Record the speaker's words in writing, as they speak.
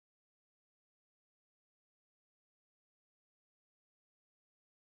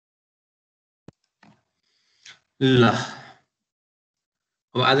ल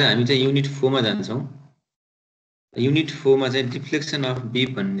अब आज हामी चाहिँ युनिट 4 मा जान्छौं। युनिट 4 मा चाहिँ डिफ्लेक्सन अफ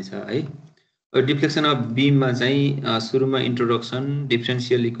बीम भन्ने छ है। अब डिफ्लेक्सन अफ बीम मा चाहिँ सुरुमा introduction,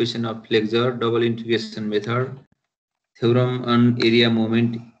 differential equation of flexor, double integration method, theorem on area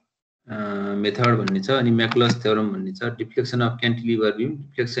moment method भन्ने छ अनि म्याक्लस थ्योरम भन्ने छ। Deflection of cantilever beam,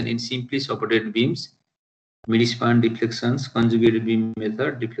 deflection in simply supported beams, मिडस्पान डिफ्लेक्सन्स, कन्जुगेटेड beam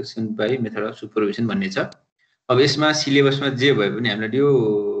method, deflection by method of supervision भन्ने छ। अब यसमा सिलेबसमा जे भए पनि हामीले यो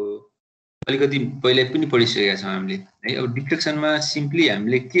अलिकति पहिले पनि पढिसकेका छौं हामीले है। अब डिफ्लेक्सनमा सिम्पली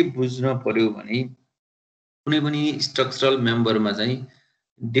हामीले के बुझ्न पर्यो भने कुनै पनि स्ट्रक्चरल मेम्बरमा चाहिँ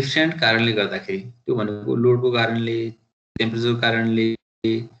डिफरेन्ट कारणले गर्दाखेरि, त्यो भनेको लोडको कारणले, टेम्परेचरको कारणले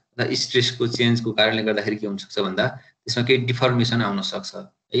अथवा स्ट्रेसको चेन्जको कारणले गर्दाखेरि के हुन सक्छ भन्दा त्यसमा केही डिफर्मेसन आउन सक्छ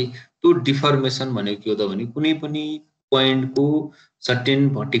है। त्यो डिफर्मेसन भनेको के हो त भने कुनै पनि पोइन्टको सर्टेन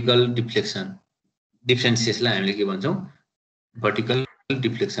भर्टिकल डिफ्लेक्सन, डिफरेन्सिएसलाई हामीले के भन्छौं, भर्टिकल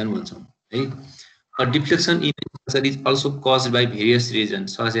डिफ्लेक्सन भन्छौं है। Deflection in structure is also caused by various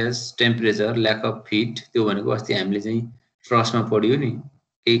reasons such as temperature, lack of heat, त्यो भनेको अस्ति हामीले चाहिँ ट्रसमा पढ्यो नि,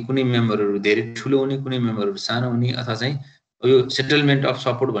 केही कुनै मेम्बरहरु धेरै ठुलो हुने, कुनै मेम्बरहरु सानो हुने, अथवा चाहिँ यो सेटलमेन्ट अफ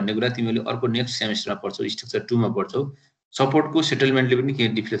सपोर्ट भन्ने कुरा तिमीले अर्को नेक्स्ट सेमेस्टरमा पढ्छौ, स्ट्रक्चर 2 मा पढ्छौ। सपोर्टको सेटलमेन्टले पनि के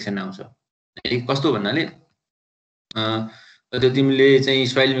डिफ्लेक्सन आउँछ है। कस्तो भन्नाले त्यो तिमीले चाहिँ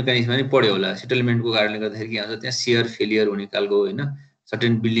सोइल मेकानिक्समा नि पढ्यो होला, सेटलमेन्टको कारणले गर्दाखेरि के आउँछ, त्यहाँ शियर फेलियर हुने खालको हैन,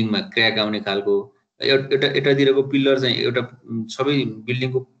 सर्टेन बिल्डिङमा क्र्याक आउने खालको, एटातिरको पिलर चाहिँ एउटा सबै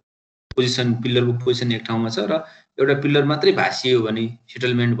बिल्डिङको पोजिसन, पिलरको पोजिसन एक ठाउँमा छ र एउटा पिलर मात्रै भासियो भने,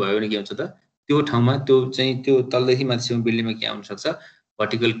 सेटलमेन्ट भयो भने के हुन्छ त, त्यो ठाउँमा त्यो चाहिँ त्यो तलदेखि माथिसम्म बिल्डिङमा के आउन सक्छ,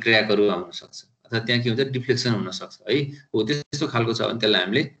 भर्टिकल क्र्याकहरु आउन सक्छ अथवा त्यहाँ के हुन्छ, डिफ्लेक्सन हुन सक्छ है। हो त्यस्तो खालको छ भने त्यसलाई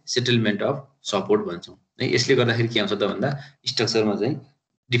हामीले सेटलमेन्ट अफ सपोर्ट भन्छौं है। यसले गर्दाखेरि के आउँछ त भन्दा स्ट्रक्चरमा चाहिँ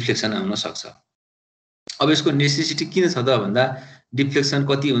डिफ्लेक्सन आउन सक्छ। अब यसको नेसेसिटी किन छ त भन्दा डिफ्लेक्सन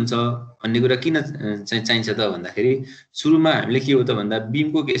कति हुन्छ भन्ने कुरा किन चाहिँ चाहिन्छ त भन्दाखेरि सुरुमा हामीले के हो त भन्दा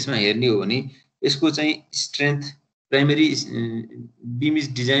बीमको केसमा हेर्ने हो भने यसको चाहिँ strength, primary beam is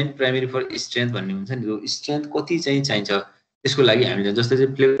design primary for strength भन्ने हुन्छ नि, त्यो स्ट्रेन्थ कति चाहिँ चाहिन्छ त्यसको लागि हामीले जस्तै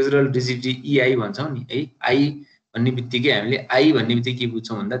चाहिँ फ्लेक्सुरल रिजिडिटी EI भन्छौं नि है। आई भन्ने बित्तिकै हामीले आई भन्ने बित्तिकै के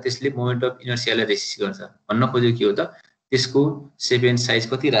बुझ्छौं भन्दा त्यसले मोमेन्ट अफ इनर्सियालाई रेसिस्ट गर्छ। भन्न खोजेको के हो त, त्यसको शेप एन्ड साइज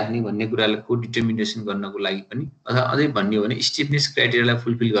कति राख्ने भन्ने कुराको डिटर्मिनेसन गर्नको लागि पनि, अथवा अझै भन्ने हो भने स्टिफनेस क्राइटेरियालाई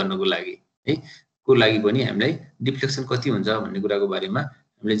फुलफिल गर्नको लागि है, को लागि पनि हामीलाई डिफ्लेक्सन कति हुन्छ भन्ने कुराको बारेमा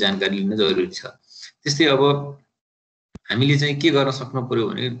हामीले जानकारी लिन जरुरी छ। त्यस्तै अब हामीले चाहिँ के गर्न सक्नु पर्यो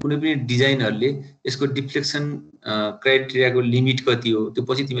भने कुनै पनि डिजाइनरले यसको डिफ्लेक्सन क्राइटेरियाको लिमिट कति हो त्यो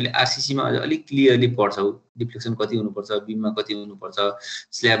पछि तिमीले आरसीसी मा अझ अलिक क्लियरली पढ्छौ, डिफ्लेक्सन कति हुनुपर्छ, बीममा कति हुनुपर्छ,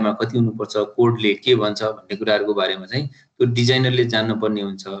 स्ल्याबमा कति हुनुपर्छ, कोडले के भन्छ भन्ने कुराहरुको बारेमा चाहिँ त्यो डिजाइनरले जान्न पर्ने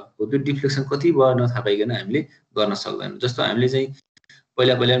हुन्छ। हो त्यो डिफ्लेक्सन कति भयो नथाहा पाइकन हामीले गर्न सक्दैनौं। जस्तो हामीले चाहिँ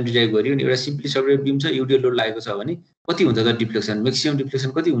पहिला पहिला डिजाइन गर्यो नि, एउटा सिम्पली सपोर्टेड बीम छ, युडिएल लोड लागेको छ भने कति हुन्छ त डिफ्लेक्सन, म्याक्सिमम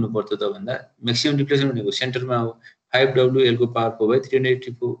डिफ्लेक्सन कति हुनु पर्छ त भन्दा म्याक्सिमम डिफ्लेक्सन भनेको सेन्टरमा हो 5W L को पावर 4 by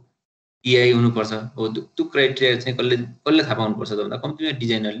 384 EI हुनु पर्छ। हो त्यो क्राइटेरिया चाहिँ कसले थाहा पाउनु पर्छ त भन्दा कम्प्युटर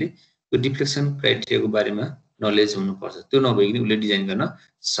डिजाइनरले त्यो डिफ्लेक्सन क्राइटेरियाको बारेमा नलेज हुनु पर्छ। त्यो नभइकन उले डिजाइन गर्न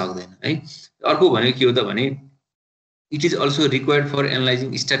सक्दैन है। अर्को भनेको के हो त भने it is also required for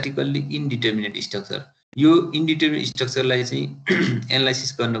analysing स्ट्याटिकल्ली indeterminate structure. यो इनडिटर्मिनेट स्ट्रक्चरलाई चाहिँ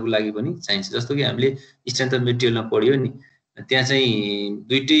एनालाइसिस गर्नको लागि पनि चाहिन्छ। जस्तो कि हामीले स्ट्रेन्थ अफ मेटेरियलमा पढ्यो नि, त्यहाँ चाहिँ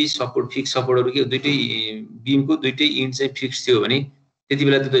दुईटै सपोर्ट फिक्स सपोर्टहरु के दुईटै बीमको दुईटै इन्ड चाहिँ फिक्स थियो भने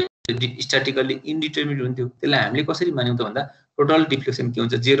त्यतिबेला त्यो स्ट्याटिकल्ली इनडिटर्मिनेट हुन्थ्यो। त्यसलाई हामीले कसरी मान्यौं त भन्दा टोटल डिफ्लेक्सन के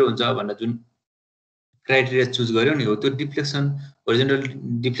हुन्छ, 0 हुन्छ भनेर जुन क्राइटेरिया चुज गर्यौ नि, हो त्यो डिफ्लेक्सन होरिजोन्टल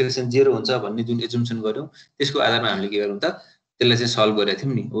डिफ्लेक्सन 0 हुन्छ भन्ने जुन एजुम्सन गर्यौ त्यसको आधारमा हामीले के गर्यौं त त्यसलाई चाहिँ सल्भ गरेका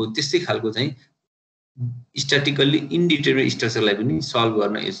थियौं नि। हो त्यस्तै खालको चाहिँ स्ट्याटिकल्ली इनडिटर्मिनेट स्ट्रक्चरलाई पनि सल्भ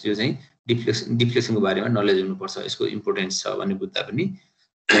गर्न यो चाहिँ डिफ्लेक्सनको बारेमा नलेज हुनुपर्छ, यसको इम्पोर्टेन्स छ भन्ने बुझ्दा पनि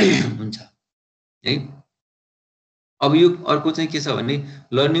हुन्छ है। अब यो अर्को चाहिँ के छ भने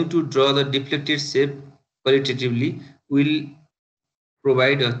learning to draw the deflected shape क्वालिटेटिभली will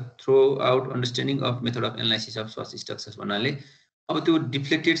provide a throw out understanding of method of analysis of such structures भन्नाले अब त्यो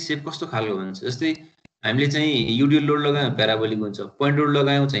डिफ्लेक्टेड सेप कस्तो खालको हुन्छ, जस्तै हामीले चाहिँ युडिएल लोड लगायौं प्याराबोलिक हुन्छ, पोइन्ट लोड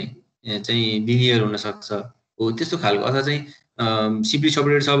लगायौं चाहिँ लिनियर हुन सक्छ। हो त्यस्तो खालको, अथवा चाहिँ सिम्पली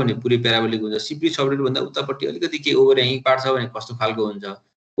सपोर्टेड छ भने पुरै प्याराबोलिक हुन्छ, सिम्पली सपोर्टेड भन्दा उतापट्टि अलिकति के ओभरह्याङ्गिङ पार्ट छ भने कस्तो खालको हुन्छ,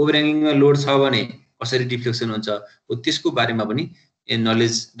 ओभरह्याङ्गिङमा लोड छ भने कसरी डिफ्लेक्सन हुन्छ, हो त्यसको बारेमा पनि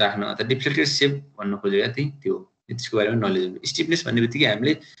नलेज राख्न, अथवा डिफ्लेक्टेड सेप भन्न खोजेको त्यही त्यो त्यसको बारेमा नलेज हुन्छ। स्टिफनेस भन्ने बित्तिकै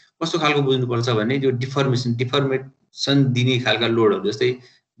हामीले कस्तो खालको बुझ्नुपर्छ भने यो डिफर्मेसन दिने खालका लोडहरु जस्तै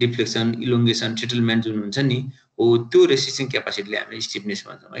डिफ्लेक्सन, इलोंगेसन, सेटलमेन्ट जुन हुन्छ नि, हो त्यो रेसिस्टिङ क्यापासिटीले हामीले स्टिफनेस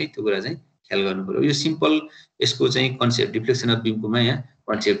भन्छौं है। त्यो कुरा चाहिँ ख्याल गर्नु पर्यो। यो सिम्पल यसको चाहिँ कन्सेप्ट डिफ्लेक्सन अफ बीमकोमा यहाँ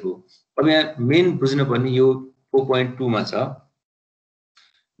कन्सेप्ट हो। अब यहाँ मेन बुझ्नुपर्ने यो 4.2 मा छ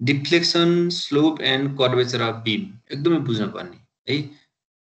deflection slope and curvature of beam एकदमै बुझ्नुपर्ने है।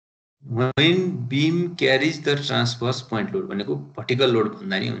 when beam carries the transverse point load भनेको vertical load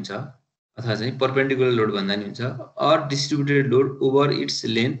भन्दा नि हुन्छ अथवा चाहिँ perpendicular load भन्दा नि हुन्छ or distributed load over its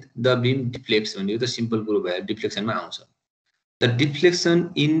length the beam deflects भन्ने यो त सिम्पल कुरो भयो डिफ्लेक्सन मा आउँछ। the deflection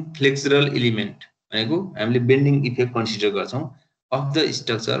in flexural element भनेको हामीले बेन्डिङ इफेक्ट कन्सिडर गर्छौं of the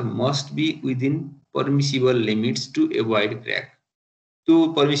structure must be within permissible limits to avoid crack। त्यो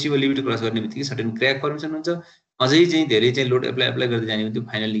परमिसिबल लिमिट क्रस गर्ने बित्तिकै सर्टेन क्र्याक फर्मेसन हुन्छ। अझै चाहिँ धेरै चाहिँ लोड एप्लाई गर्दै जाने भने त्यो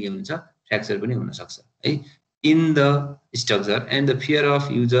फाइनली के हुन्छ फ्र्याक्चर पनि हुन सक्छ है in the structure and the fear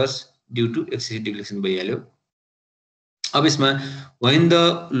of users due to excessive deflection भइहाल्यो। अब यसमा when the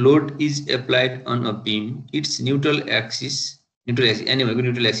load is applied on a beam its neutral axis any भनेको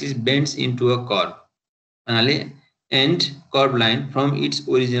neutral axis bends into a curve and curved line from its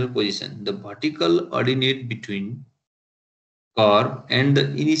original position the vertical ordinate between curve and the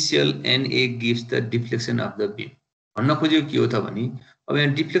initial NA gives the deflection of the beam। भन्न खोजेको के हो त भने अब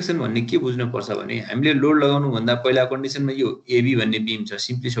यहाँ deflection भन्ने के बुझ्नु पर्छ भने हामीले लोड लगाउनु भन्दा पहिला कन्डिसनमा यो AB भन्ने बीम छ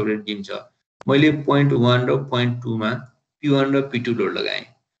सिम्पली सपोर्टेड बीम छ मैले 0.1 र 0.2 मा P1 र P2 लोड लगाएँ।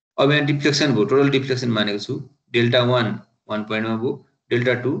 अब यहाँ डिफ्लेक्सन भयो टोटल डिफ्लेक्सन मानेको छु डेल्टा 1 1 पोइन्ट मा भयो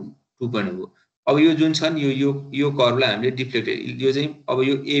डेल्टा 2 2 पोइन्ट भयो। अब यो जुन छ नि यो कर्वलाई हामीले डिफ्लेक्टेड यो चाहिँ अब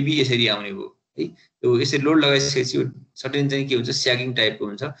यो AB यसरी आउने भयो है। यो यसरी लोड लगाइसकेपछि यो सर्टेन चाहिँ के हुन्छ स्यागिङ टाइपको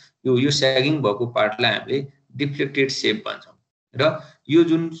हुन्छ यो स्यागिङ भएको पार्टलाई हामीले डिफ्लेक्टेड सेप भन्छौं र यो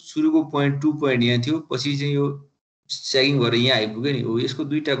जुन सुरुको पोइन्ट 2 पोइन्ट यहाँ थियो पछि चाहिँ यो स्यागिङ भएर यहाँ आइपुग्यो नि हो यसको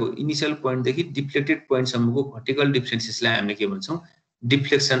दुईटाको इनिशियल पोइन्ट देखि डिफ्लेक्टेड पोइन्ट सम्मको भर्टिकल डिफरेन्सेसलाई हामीले के भन्छौं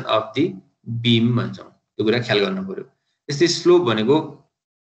डिफ्लेक्सन अफ द बीम भन्छौं। त्यो कुरा ख्याल गर्नु पर्यो। त्यस्तै स्लोप भनेको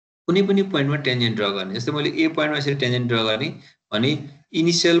कुनै पनि पोइन्टमा टेन्जेन्ट ड्रा गर्ने जस्तै मैले ए पोइन्टमा यसरी टेन्जेन्ट ड्रा गर्ने भने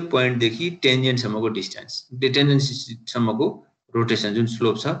इनिशियल पोइन्ट देखि टेन्जेन्ट सम्मको डिस्टेन्स टेन्जेन्ट सम्मको रोटेसन जुन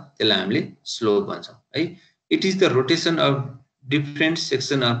स्लोप छ त्यसलाई हामीले स्लोप भन्छौं है। It is the rotation of different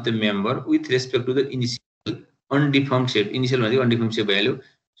section of the member with respect to the initial अनडिफर्म्ड shape initial भनेको अनडिफर्म्ड सेप भइहाल्यो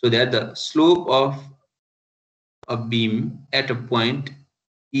so that the slope of a beam at a point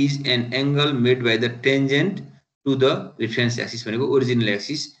is an angle made by the tangent to the reference axis भनेको original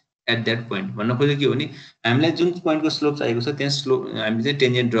axis at that point भन्न खोजेको के हो नि हामीलाई जुन पोइन्टको स्लोप चाहिएको छ त्यहाँ स्लोप हामीले चाहिँ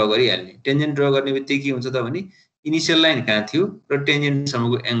टेन्जेन्ट ड्रा गरिहाल्ने टेन्जेन्ट ड्रा गर्ने बित्तिकै के हुन्छ त भने इनिशियल लाइन कहाँ थियो र टेन्जेन्ट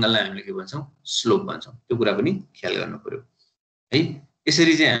सम्मको एंगललाई हामीले के भन्छौं स्लोप भन्छौं। त्यो कुरा पनि ख्याल गर्नु पर्यो है।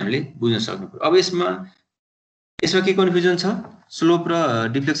 यसरी चाहिँ हामीले बुझ्न सक्नु पर्यो। अब यसमा के कन्फ्युजन छ स्लोप र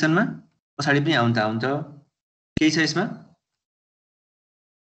डिफ्लेक्सनमा पछाडी पनि आउँछ केही छ यसमा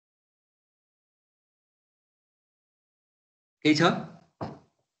केही छ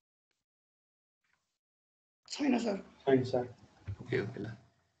छैन सर ओके ल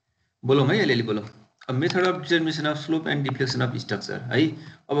बोलौं है अलिअलि बोलौं। अब method of determination of slope and deflection of structure है।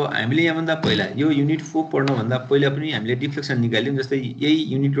 अब हामीले यहाँ भन्दा पहिला यो युनिट 4 पढ्न भन्दा पहिला पनि हामीले डिफ्लेक्सन निकाल्यौं जस्तै यही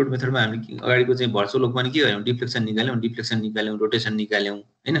युनिट लोड मेथडमा हामीले अगाडिको चाहिँ भर्चुअल लोकमा के गर्यौं डिफ्लेक्सन निकाल्यौं रोटेसन निकाल्यौं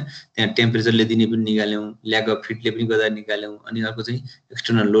हैन त्यहाँ टेम्परेचरले दिने पनि निकाल्यौं ल्याक अफ फिटले पनि गर्दा निकाल्यौं अनि अर्को चाहिँ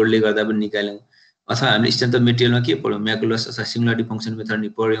एक्सटर्नल लोडले गर्दा पनि निकाल्यौं अथवा हामीले स्ट्रेन्थ अफ मेटेरियलमा के पढ्यौं म्याकुलस अथवा सिंगुलारिटी फंक्सन मेथड नि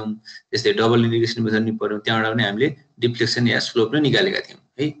पढ्यौं त्यस्तै डबल इंटीग्रेसन मेथड नि पढ्यौं त्यहाँबाट पनि हामीले डिफ्लेक्सन या स्लोप नै निकालेका थियौं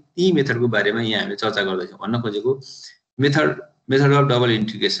है। ती मेथडको बारेमा यहाँ हामीले चर्चा गर्दैछौं। भन्न खोजेको मेथड अफ डबल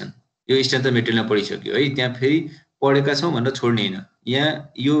इंटीग्रेसन यो स्ट्रेन्थ अफ मेटेरियलमा पढिसक्यो है। त्यहाँ फेरि पढेका छौं भनेर छोड्ने हैन यहाँ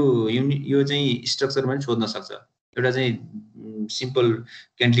यो चाहिँ स्ट्रक्चरमा पनि सोध्न सक्छ एउटा चाहिँ सिम्पल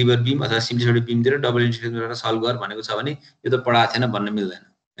क्यान्टिलिभर बीम अथवा simply supported बीमतिर double integration solve गर भनेको छ भने यो त पढाएको थिएन भन्न मिल्दैन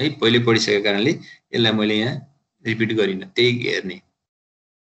है। पहिले पढिसकेको कारणले यसलाई मैले यहाँ रिपिट गरिन त्यही हेर्ने।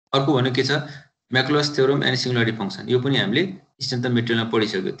 अर्को भनेको के छ म्याकुलस थ्योरम एन्ड सिंगुलारिटी फंक्सन यो पनि हामीले स्ट्रेन्थ अफ मेटेरियलमा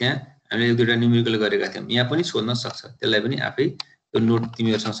पढिसक्यो त्यहाँ हामीले एक दुईटा न्यूमेरिकल गरेका थियौं यहाँ पनि सोध्न सक्छ त्यसलाई पनि आफै त्यो नोट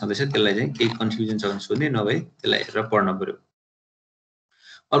तिमीहरुसँग छँदैछ त्यसलाई चाहिँ केही कन्फ्युजन छ भने सोध्ने नभए त्यसलाई हेरेर पढ्न पर्यो।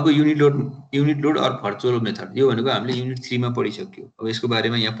 अर्को unit load or virtual method यो भनेको हामीले युनिट 3 मा पढिसक्यो। अब यसको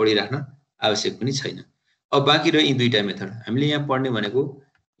बारेमा यहाँ पढिराख्न आवश्यक पनि छैन। अब बाँकी रह्यो यी दुईटा मेथड हामीले यहाँ पढ्ने भनेको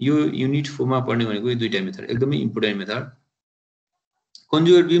यो युनिट 4 मा पढ्ने भनेको यो दुईटा मेथड एकदमै इम्पोर्टेन्ट मेथड।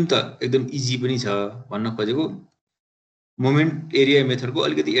 कन्जुगेट बीम त एकदम इजी पनि छ भन्न खोजेको मोमेन्ट एरिया मेथडको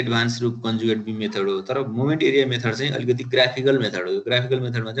अलिकति एडभान्स रूप कन्जुगेट बीम मेथड हो तर मोमेन्ट एरिया मेथड चाहिँ अलिकति ग्राफिकल मेथड हो। ग्राफिकल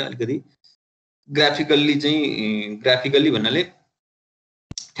मेथडमा चाहिँ अलिकति ग्राफिकल्ली भन्नाले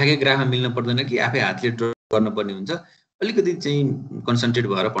ठ्याक्कै ग्राफमा मिल्न पर्दैन कि आफै हातले ड्रा गर्न पर्ने हुन्छ अलिकति चाहिँ कन्सन्ट्रेट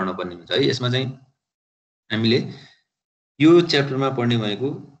भएर पढ्न पर्ने हुन्छ है। यसमा चाहिँ हामीले यो च्याप्टरमा पढ्ने भनेको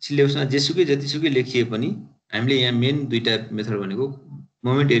सिलेबसमा जेसुकै जतिसुकै लेखिए पनि हामीले यहाँ मेन दुईटा मेथड भनेको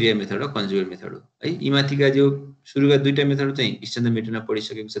मोमेन्ट एरिया मेथड र कन्जुगेट मेथड हो है। यी माथिका जो सुरुका दुईटा मेथड चाहिँ स्ट्यान्डर्ड मेथडमा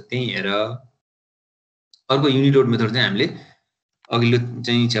पढिसकेको छ, त्यही हेर। अर्को युनिट लोड मेथड चाहिँ हामीले अघिल्लो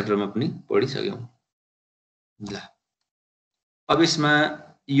चाहिँ च्याप्टरमा पनि पढिसक्यौं। ल अब यसमा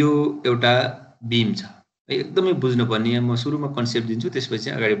यो एउटा बीम छ है, एकदमै बुझ्नुपर्ने। म सुरुमा कन्सेप्ट दिन्छु, त्यसपछि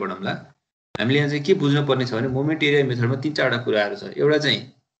अगाडि बढौँला। हामीले यहाँ चाहिँ के बुझ्नुपर्ने छ भने मोमेन्ट एरिया मेथडमा तीन चारवटा कुराहरू छ। एउटा चाहिँ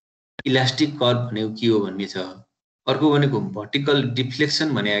इलास्टिक कर्व भनेको के हो भन्ने छ, अर्को भनेको भर्टिकल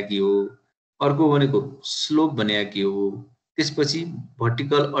डिफ्लेक्सन भनेको के हो, अर्को भनेको स्लोप भनेको के हो, त्यसपछि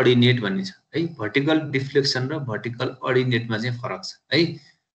भर्टिकल अर्डिनेट भन्ने छ है। भर्टिकल डिफ्लेक्सन र भर्टिकल अर्डिनेटमा चाहिँ फरक छ है।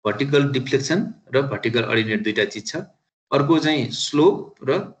 भर्टिकल डिफ्लेक्सन र भर्टिकल अर्डिनेट दुईटा चिज छ। अर्को चाहिँ स्लोप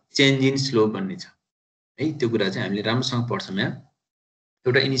र चेन्ज इन स्लोप भन्ने छ है। त्यो कुरा चाहिँ हामीले राम्रोसँग पढ्छौँ। यहाँ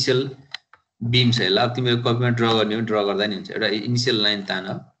एउटा इनिसियल बीम छ, यसलाई अब तिमीले कपीमा ड्र गर्ने हो, ड्र गर्दा नि हुन्छ। एउटा इनिसियल लाइन तान,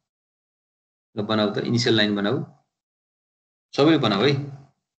 ल बनाऊ त, इनिसियल लाइन बनाऊ, सबैले बनाऊ है।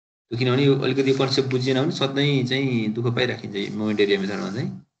 किनभने यो अलिकति कन्सेप्ट बुझिएन भने सधैँ चाहिँ दुःख पाइराखिन्छ मोमेन्ट एरिया मेथडमा चाहिँ।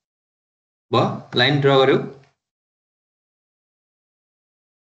 भयो, लाइन ड्र गर्यो।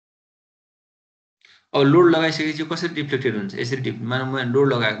 अब लोड लगाइसकेपछि कसरी डिफ्लेक्टेड हुन्छ, यसरी मानौँ म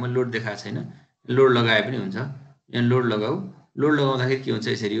लोड लगाएको, मैले लोड देखाएको छैन, लोड लगाए पनि हुन्छ। यहाँ लोड लगाऊ, लोड लगाउँदाखेरि के हुन्छ,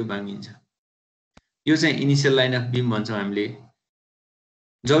 यसरी यो भाङ्गिन्छ। यो चाहिँ इनिसियल लाइन अफ बीम भन्छौँ हामीले।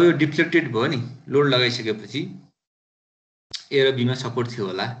 जब यो डिफ्लेक्टेड भयो नि, लोड लगाइसकेपछि ए र बीमा सपोर्ट थियो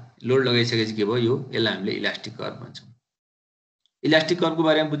होला, लोड लगाइसकेपछि के भयो, यो यसलाई हामीले इलास्टिक कर्व भन्छौँ। इलास्टिक कर्वको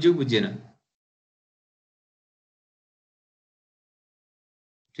बारेमा बुझ्यो बुझिएन?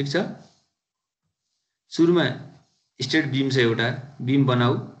 ठिक छ। सुरुमा स्ट्रेट बीम छ, एउटा बीम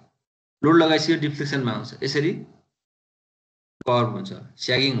बनाऊ, लोड लगाइसक्यो डिफ्लेक्सनमा आउँछ, यसरी कर्व हुन्छ,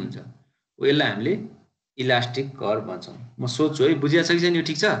 स्यागिङ हुन्छ, यसलाई हामीले इलास्टिक कर्व भन्छौँ। म सोध्छु है, बुझिया छ कि छैन यो?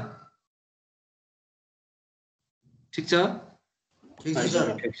 ठिक छ, ठिक छ, ठिक छ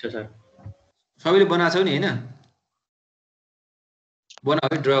सर, ठिक छ सर। सबैले बनाछौ नि हैन?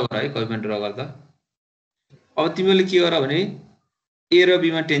 बनाऊ है, ड्र गर है, कपीमा ड्र गर्दा। अब तिमीले के गर भने ए र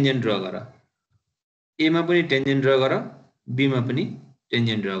बी मा टेन्जेन्ट ड्र गर, ए मा पनि टेन्जेन्ट ड्र गर, बी मा पनि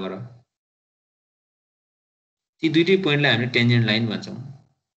टेन्जेन्ट ड्र गर। ती दुईटै पोइन्टलाई हामीले टेन्जेन्ट लाइन भन्छौँ।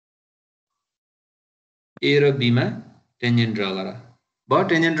 ए र बी मा टेन्जेन्ट ड्र गर। भयो,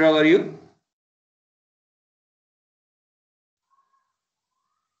 टेन्जेन्ट ड्र गरियो।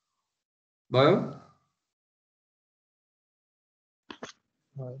 भयो,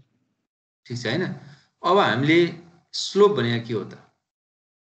 ठिक छ हैन? अब हामीले स्लोप भनेको के हो त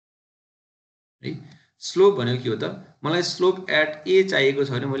है? स्लोप भनेको के हो त? मलाई स्लोप एट ए चाहिएको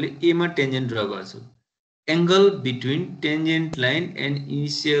छ भने मैले ए मा टेन्जेन्ट ड्र गर्छु। Angle between tangent line and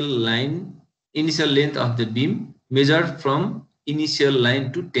initial length of the beam measured from initial line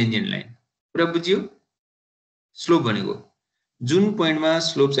to tangent line. कुरा बुझियो? स्लोप भनेको जुन पोइन्टमा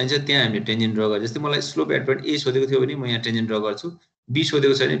स्लोप चाहिन्छ त्यहाँ हामीले टेन्जेन्ट ड्र गर्छ। जस्तै मलाई स्लोप एट पोइन्ट ए सोधेको थियो भने म यहाँ टेन्जेन्ट ड्र गर्छु, बी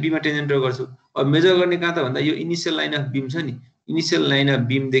सोधेको छ भने बी मा टेन्जेन्ट ड्र गर्छु। अब मेजर गर्ने कहाँ त भन्दा यो इनिशियल लाइन अफ बीम छ नि, इनिशियल लाइन अफ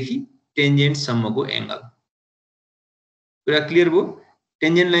बीमदेखि टेन्जेन्ट सम्मको एंगल। कुरा क्लियर भयो?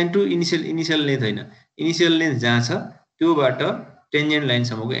 Tangent line to initial length हैन, इनिशियल लेन्थ जहाँ छ त्योबाट टेन्जेन्ट लाइन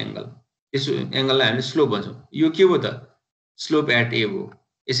सम्मको एंगल, यस एंगललाई हामीले स्लोप भन्छौँ। यो के हो त? स्लोप एट ए हो।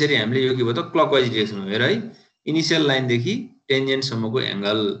 यसरी हामीले यो के भयो त? क्लकवाइज डिरेक्सन हो। हेर है, इनिशियल लाइन देखि टेन्जेन्ट सम्मको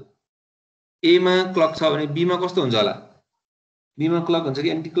एंगल। ए मा क्लक छ भने बी मा कस्तो हुन्छ होला? बी मा क्लक हुन्छ कि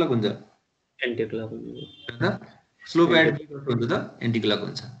एन्टी क्लक हुन्छ? एन्टी क्लक हुन्छ। स्लोप एट बी कस्तो हुन्छ त? एन्टी क्लक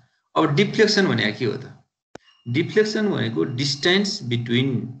हुन्छ। अब डिफ्लेक्सन भनेको के हो त? डिफ्लेक्सन भनेको डिस्टेन्स बिट्विन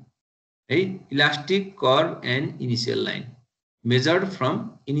है elastic curve and initial line measured from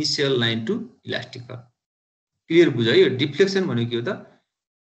initial line to elastic curve. Clear बुझ है? यो डिफ्लेक्सन भनेको के हो त?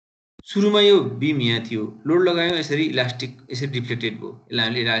 सुरुमा यो बीम यहाँ थियो, लोड लगायो, यसरी इलास्टिक यसरी डिफ्लेक्टेड भयो, यसलाई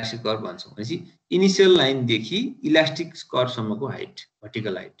हामीले इलास्टिक कर्व भन्छौँ। भनेपछि initial लाइनदेखि elastic कर्वसम्मको height,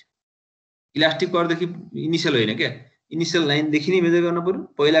 vertical height. Elastic कर्वदेखि initial होइन क्या, इनिशियल लाइनदेखि नै मेजर गर्नु पर्यो।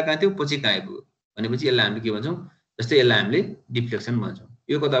 पहिला कहाँ थियो, पछि कहाँ आइपुग्यो भनेपछि यसलाई हामीले के भन्छौँ? जस्तै यसलाई हामीले डिफ्लेक्सन भन्छौँ।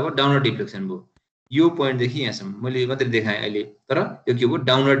 यो कता भयो? डाउनवर्ड डिफ्लेक्सन भयो। यो पोइन्टदेखि यहाँसम्म मैले मात्रै देखाएँ अहिले, तर यो के भयो?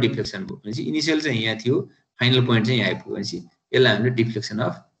 डाउनवर्ड डिफ्लेक्सन भयो। भनेपछि इनिशियल चाहिँ यहाँ थियो, फाइनल पोइन्ट चाहिँ यहाँ आइपुग्यो। भनेपछि यसलाई हामीले डिफ्लेक्सन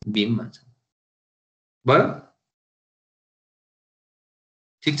अफ बीम भन्छौँ। भयो?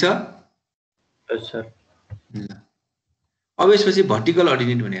 ठिक छ सर? अब यसपछि भर्टिकल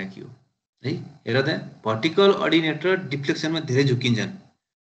अर्डिनेट भनेको के हो है? हेर त, भर्टिकल अर्डिनेट र डिफ्लेक्सनमा धेरै झुकिन्छन्।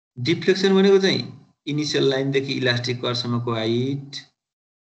 डिफ्लेक्सन भनेको चाहिँ initial लाइनदेखि elastic कर्वसम्मको height,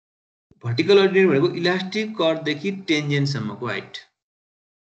 vertical ordinate भनेको इलास्टिक कर्वदेखि टेन्जेन्टसम्मको हाइट,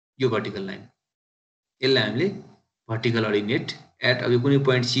 यो भर्टिकल लाइन। यसलाई हामीले भर्टिकल अर्डिनेट एट, अब कुनै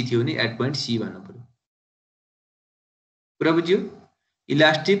पोइन्ट सी थियो भने एट पोइन्ट सी भन्नु पर्यो। कुरा बुझ्यो?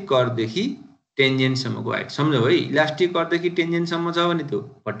 इलास्टिक कर्वदेखि टेन्जेन्टसम्मको हाइट सम्झौ है इलास्टिक कर्वदेखि टेन्जेन्टसम्म छ भने त्यो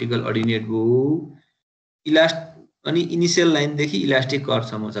भर्टिकल अर्डिनेट हो अनि इनिशियल लाइनदेखि इलास्टिक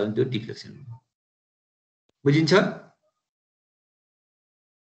कर्वसम्म छ भने त्यो डिफ्लेक्सन हो बुझिन्छ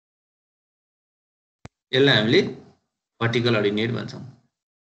यसलाई हामीले भर्टिकल अर्डिनेट भन्छौं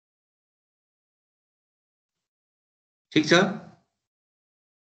ठीक छ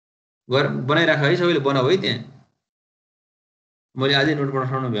बनाइराख है सबैले बनाऊ है त्यहाँ मैले आजै नोट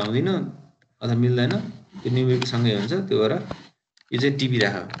पठाउन भ्याउँदिन अथवा मिल्दैन त्यो न्युमेरिक सँगै हुन्छ त्यो भएर यो चाहिँ टिपी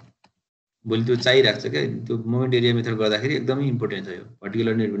राख भोलि त्यो चाहिराख्छ क्या त्यो मोमेन्ट एरिया मेथड गर्दाखेरि एकदमै इम्पोर्टेन्ट छ यो भर्टिकल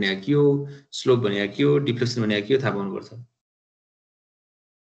अर्डिनेट भनेको के हो स्लोप भनेको के हो डिफ्लेक्सन भनेको के हो थाहा पाउनु पर्छ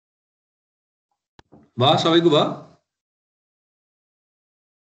भयो सबैको भयो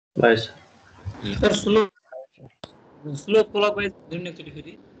सर स्लोप क्लकवाइज जुन एक्चुअली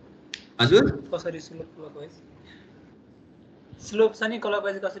फेरि हजुर कसरी स्लोप क्लकवाइज स्लोप छ नि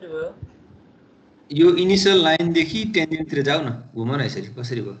क्लकवाइज कसरी भयो यो इनिशियल लाइन देखि टेन्जेन्ट तिर जाऊ न घुम न यसरी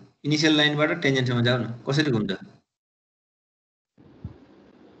कसरी भयो इनिशियल लाइनबाट टेन्जेन्ट सम्म जाऊ न कसरी घुम्छ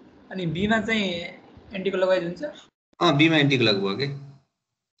अनि बी मा चाहिँ एन्टी क्लकवाइज हुन्छ बी मा एन्टी क्लक भयो के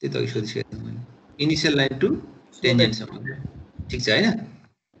त्यही त सोधिसकेको मैले इनिशियल लाइन टु टेन्जेन्ट सम्म ठीक छ हैन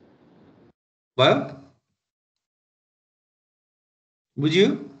भयो बुझ्यो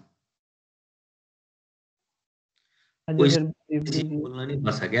बोल्न नि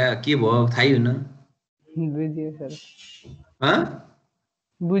पर्छ क्या के भयो थाहै हुन बुझियो सर हाँ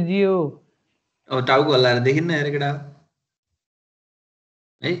बुझियो अब टाउको हल्लाएर देखिन्न हेर केटा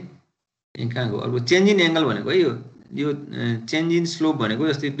है कहाँ गयो अर्को चेन्ज इन एंगल भनेको है यो चेन्ज इन स्लोप भनेको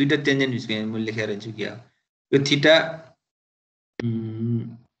जस्तै दुईटा टेन्जेन्ट बिचको मैले लेखेर हिँड्छु के यो थीटा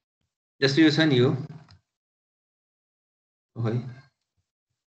जस्तो यो छ नि यो है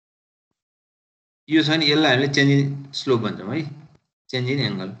यो छ नि यसलाई हामीले चेन्ज इन स्लोप भन्छौँ है चेन्ज इन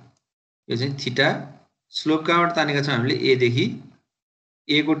एंगल यो चाहिँ थीटा स्लोप कहाँबाट तानेका छौँ हामीले ए देखि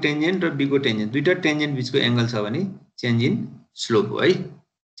ए को टेन्जेन्ट र बी को टेन्जेन्ट दुईटा टेन्जेन्ट बिचको एंगल छ भने चेन्ज इन स्लोप हो है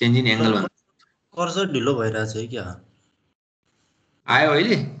चेन्ज इन एंगल भन्छ कर्सर ढिलो भइरहेछ है क्या आयो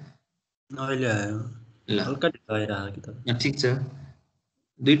अहिले अहिले आयो ल हल्का ढिलो आइरहेको कि त ठीक छ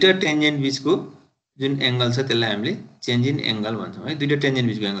दुईटा टेन्जेन्ट बिचको जुन एंगल छ त्यसलाई हामीले चेन्ज इन एंगल भन्छौँ है दुईटा टेन्जेन्ट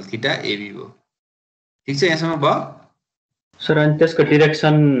बिचको एंगल थीटा एबी हो ठीक छ यहाँसम्म भयो सर अनि त्यसको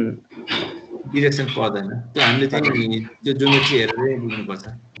डिरेक्सन पर्दैन त्यो हामीले चाहिँ त्यो ज्योमेट्री हेरेर बुझ्नुपर्छ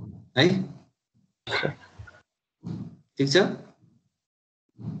है ठीक छ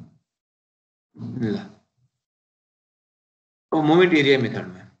ल अब मोमेन्ट एरिया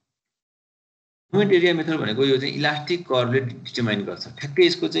मेथड भनेको यो चाहिँ इलास्टिक कर्वले डिटरमाइन गर्छ ठ्याक्कै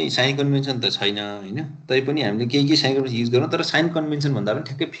यसको चाहिँ साइन कन्भेन्सन त छैन हैन तैपनि हामीले केही साइन कन्भेन्सन युज गरौँ तर साइन कन्भेन्सन भन्दा पनि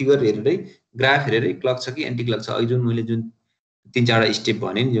ठ्याक्कै फिगर हेरेरै ग्राफ हेरेरै क्लक छ कि एन्टी क्लक छ अहिले जुन मैले जुन तीन चारवटा स्टेप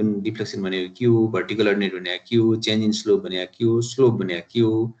भने नि जुन डिफ्लेक्सन भनेको के हो भर्टिकल अर्डिनेट भनेको के हो चेन्ज इन स्लोप भनेको के हो स्लोप भनेको के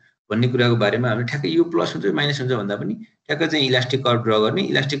हो भन्ने कुराको बारेमा हामीले ठ्याक्कै यो प्लस हुन्छ माइनस हुन्छ भन्दा पनि ठ्याक्कै चाहिँ इलास्टिक कर्व ड्रा गर्ने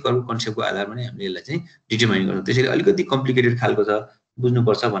इलास्टिक कर्वको कन्सेप्टको आधारमा नै हामीले यसलाई चाहिँ डिटरमाइन गर्छौँ त्यसैले अलिकति कम्प्लिकेटेड खालको छ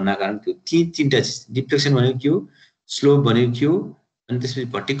बुझ्नुपर्छ भन्ना कारण त्यो तीनटा डिफ्लेक्सन भनेको के हो स्लोप भनेको के हो अनि त्यसपछि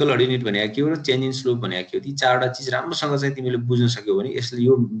भर्टिकल अर्डिनेट भनेको के हो र चेन्ज इन स्लोप भनेको के हो ती चारवटा चिज राम्रोसँग चाहिँ तिमीले बुझ्न सक्यौ भने यसले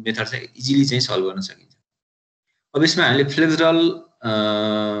यो मेथड चाहिँ इजिली चाहिँ सल्भ गर्न सकिन्छ अब यसमा हामीले फ्लेक्सरल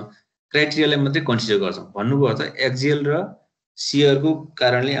क्राइटेरियालाई मात्रै कन्सिडर गर्छौँ भन्नुको अर्थ एक्जियल र शियरको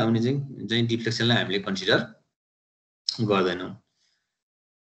कारणले आउने चाहिँ डिफ्लेक्सनलाई हामीले कन्सिडर गर्दैनौँ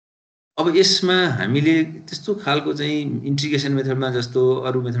अब यसमा हामीले त्यस्तो खालको चाहिँ इन्टिग्रेसन मेथडमा जस्तो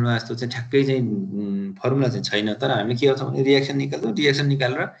अरू मेथडमा जस्तो चाहिँ ठ्याक्कै चाहिँ फर्मुला चाहिँ छैन तर हामीले के गर्छौँ भने रिएक्सन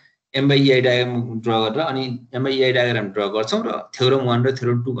निकालेर एम/ई/आई डायग्राम ड्रा गरेर अनि एम/ई/आई डायग्राम ड्रा गर्छौँ र थ्योरम 1 र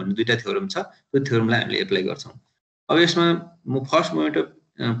थ्योरम 2 भन्ने दुईटा थ्योरम छ त्यो थ्योरमलाई हामीले एप्लाई गर्छौँ अब यसमा म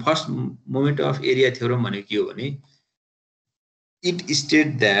first moment of area theorem भनेको के हो भने it state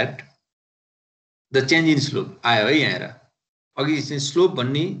that the change in slope आयो है यहाँ हेर अघि चाहिँ स्लोप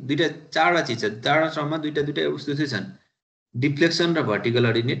भन्ने दुईटा चारवटा चिज छ चारवटा क्रममा दुईटा वस्तु चाहिँ छन् डिफ्लेक्सन र भर्टिकल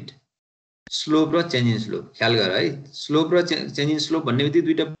अर्डिनेट स्लोप र चेन्ज इन स्लोप ख्याल गर है स्लोप र चेन्ज इन स्लोप भन्ने बित्तिकै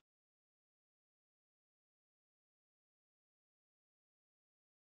दुईटा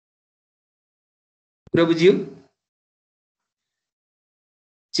कुरा बुझियो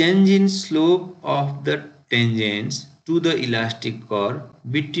change in slope of the tangents to the elastic curve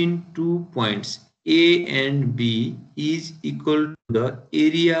between 2 points A and B is equal to the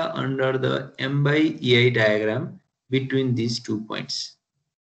area under the m/ei diagram between these 2 points.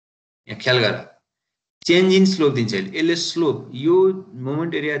 यहाँ ख्याल गर change in slope दिन्छ यसले स्लोप यो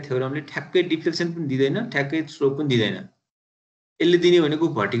moment area थ्योरमले ठ्याक्कै deflection पनि दिँदैन ठ्याक्कै स्लोप पनि दिँदैन यसले दिने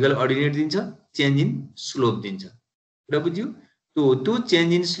भनेको भर्टिकल अर्डिनेट दिन्छ चेन्ज इन स्लोप दिन्छ र बुझ्यो त्यो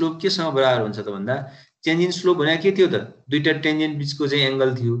चेन्ज इन स्लोप केसँग बराबर हुन्छ त भन्दा चेन्ज इन स्लोप भनेको के थियो त दुईटा टेन्जेन्ट बीचको चाहिँ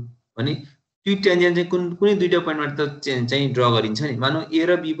एंगल थियो भने त्यो टेन्जेन्ट चाहिँ कुनै दुईटा पोइन्टमा त चाहिँ ड्र गरिन्छ नि मानौ ए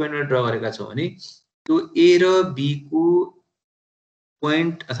र बी पोइन्टमा ड्र गरेका छौं भने त्यो ए र बी को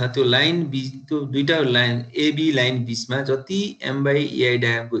पोइन्ट अथवा त्यो लाइन बी त्यो दुईटा लाइन एबी लाइन बीचमा जति m by ei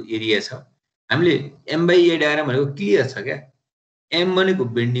डायग्रामको एरिया छ हामीले m by ei डायग्राम भनेको क्लियर छ क्या m भनेको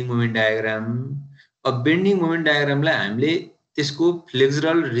बेन्डिङ मोमेन्ट डायग्राम अब बेन्डिङ मोमेन्ट डायग्रामलाई हामीले त्यसको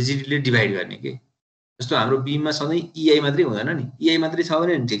फ्लेक्सुरल रिजिडिटीले डिभाइड गर्ने के जस्तो हाम्रो बीममा सधैँ ei मात्रै हुँदैन नि ei मात्रै छ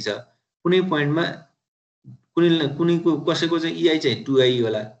भने ठीक छ कुनै पोइन्टमा कुनैको कसैको चाहिँ ei चाहिँ 2i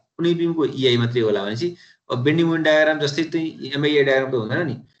होला कुनै बीमको ei मात्रै होला भनेपछि अब बेन्डिङ मोमेन्ट डायग्राम जस्तै त्यही m by ei डायग्राम त हुँदैन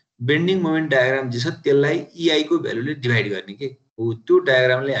नि बेन्डिङ मोमेन्ट डायग्राम जे छ त्यसलाई ei को भ्यालुले डिभाइड गर्ने के हो त्यो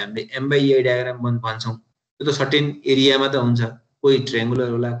डायग्रामले हामीले m by ei डायग्राम भन्छौं त्यो त सर्टेन एरियामा त हुन्छ कोही ट्रायंगुलर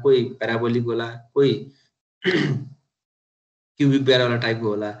होला कोही प्याराबोलिक होला कोही क्युबिक प्याराबोला टाइपको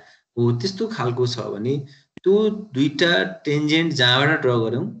होला हो त्यस्तो खालको छ भने त्यो दुईटा टेन्जेन्ट जहाँबाट ड्र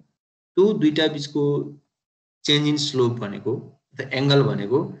गर्यौं त्यो दुईटा बीचको चेन्ज इन स्लोप भनेको द एंगल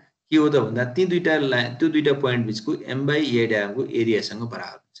भनेको के हो त भन्दा ती दुईटा लाइन त्यो दुईटा पोइन्ट बीचको m by ei डायग्रामको एरियासँग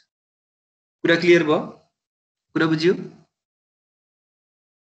बराबर हुन्छ कुरा क्लियर भयो कुरा बुझियो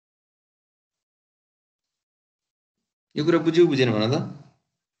यो कुरा बुझ्यो बुझेन भन त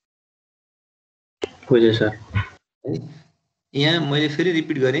बुझे सर यहाँ मैले फेरि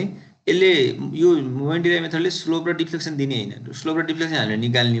रिपिट गरेँ यसले यो मोमेन्ट एरिया मेथडले स्लोप र डिफ्लेक्सन दिने हैन स्लोप र डिफ्लेक्सन हामीले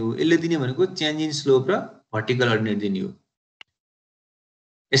निकाल्ने हो यसले दिने भनेको चेन्ज इन स्लोप र भर्टिकल अर्डिनेट दिने हो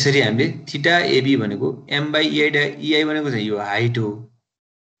यसरी हामीले थीटा एबी भनेको m by ei भनेको चाहिँ यो हाइट हो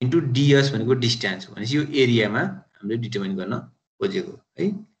इन्टु ds भनेको डिस्टेन्स हो भनेपछि यो एरियामा हामीले डिटरमाइन गर्न खोजेको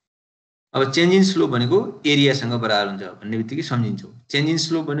है अब चेन्ज इन स्लोप भनेको एरियासँग बराबर हुन्छ भन्ने बित्तिकै सम्झिन्छौ चेन्ज इन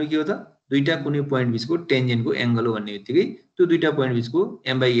स्लोप भनेको के हो त दुईटा कुनै पोइन्ट बीचको टेन्जेन्टको एंगल हो भन्ने बित्तिकै त्यो दुईटा पोइन्ट बीचको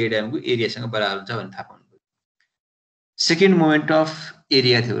m by ei डायग्रामको एरियासँग बराबर हुन्छ भन्ने थाहा पाउनु पर्यो second moment of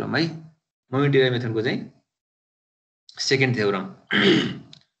area theorem है मोमेन्ट एरिया मेथडको चाहिँ सेकेन्ड थ्योरम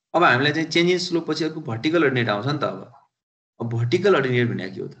अब हामीलाई चाहिँ चेन्ज इन स्लोप पछि अर्को भर्टिकल अर्डिनेट आउँछ नि त अब भर्टिकल अर्डिनेट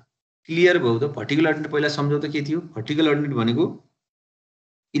भनेको के हो त क्लियर भयो त भर्टिकल अर्डिनेट पहिला सम्झौ त के थियो भर्टिकल अर्डिनेट भनेको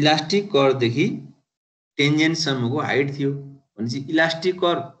इलास्टिक कर्वदेखि टेन्जेन्ट सम्मको हाइट थियो भनेपछि इलास्टिक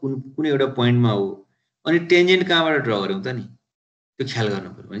कर्व कुनै एउटा पोइन्टमा हो अनि टेन्जेन्ट कहाँबाट ड्र गर्यौं त नि त्यो ख्याल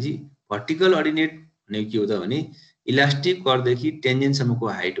गर्नु पर्यो भनेपछि भर्टिकल अर्डिनेट भनेको के हो त भने इलास्टिक कर्वदेखि टेन्जेन्ट सम्मको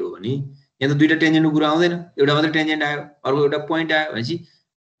हाइट हो भने यहाँ त दुईटा टेन्जेन्टको कुरा आउँदैन एउटा मात्र टेन्जेन्ट आयो अर्को एउटा पोइन्ट आयो भनेपछि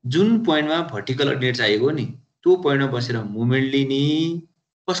जुन पोइन्टमा भर्टिकल अर्डिनेट चाहिएको नि त्यो पोइन्टमा बसेर मोमेन्ट लिने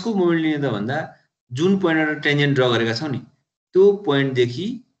कसको मोमेन्ट लिने त भन्दा जुन पोइन्टबाट टेन्जेन्ट ड्र गरेका छौं नि त्यो पोइन्टदेखि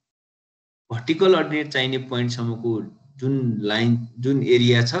भर्टिकल अर्डिनेट चाहिने पोइन्टसम्मको जुन लाइन जुन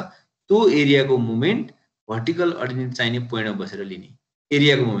एरिया छ त्यो एरियाको मोमेन्ट भर्टिकल अर्डिनेट चाहिने पोइन्टमा बसेर लिने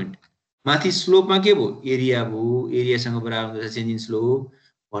एरियाको मोमेन्ट माथि स्लोपमा के भयो एरिया भयो एरियासँग बराबर हुन्छ change in slope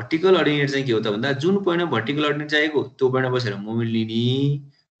vertical ordinate चाहिँ के हो त भन्दा जुन पोइन्टमा भर्टिकल अर्डिनेट चाहिएको त्यो पोइन्टमा बसेर मोमेन्ट लिने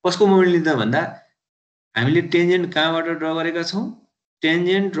कसको मोमेन्ट लिन्छ भन्दा हामीले टेन्जेन्ट कहाँबाट ड्र गरेका छौं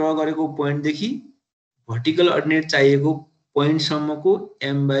टेन्जेन्ट ड्र गरेको पोइन्टदेखि भर्टिकल अर्डिनेट चाहिएको पोइन्टसम्मको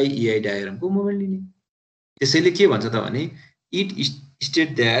m by ei डायग्रामको मोमेन्ट लिने त्यसैले के भन्छ त भने it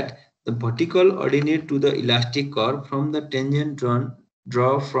state that the vertical ordinate to the elastic curve from the tangent draw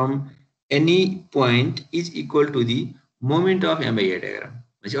from any point is equal to the moment of m by ei diagram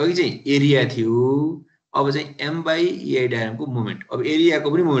भनेपछि अघि चाहिँ area थियो अब चाहिँ m by ei डायग्रामको मोमेन्ट अब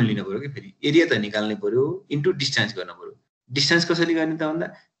एरियाको पनि moment लिनु पर्यो के फेरि एरिया त निकाल्नै पर्यो इन्टु डिस्टेन्स गर्न पर्यो डिस्टेन्स कसरी गर्ने त भन्दा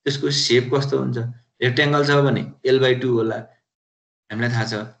त्यसको शेप कस्तो हुन्छ रेक्टेंगल छ भने l/2 होला हामीलाई थाहा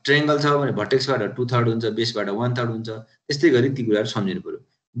छ ट्रायंगल छ भने भर्टेक्सबाट 2/3 हुन्छ बेसबाट 1/3 हुन्छ त्यस्तै गरी ती कुराहरु सम्झिनु पर्यो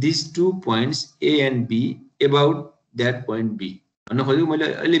this to points a and b about that point b भन्न खोजेको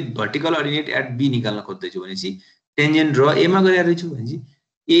मैले अहिले भर्टिकल अर्डिनेट एट b निकाल्न खोज्दै छु भनेपछि टेन्जेन्ट ड्र a मा गरेर छु भनेपछि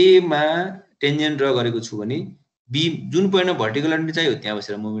a मा टेन्जेन्ट ड्र गरेको छु भने b जुन पोइन्टमा भर्टिकल अर्डिनेट चाहियो त्यहाँ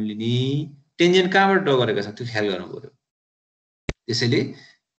बसेर मोमेन्ट लिने टेन्जेन्ट कहाँबाट ड्र गरेको छ त्यो ख्याल गर्नु पर्यो त्यसैले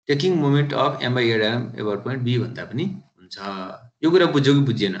taking moment of m by ei diagram about point b भन्दा पनि हुन्छ यो कुरा बुझ्यो कि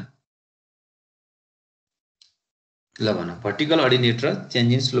बुझिएन ल भन भर्टिकल अर्डिनेट र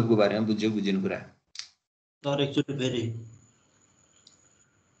चेन्ज इन स्लोपको बारेमा बुझ्यो बुझिनु कुरा तर एकचोटी फेरि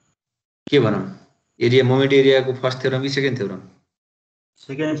के भनौं एरिया मोमेन्ट एरियाको फर्स्ट थ्योरम कि second theorem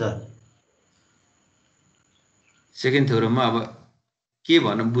second sir second थ्योरममा अब के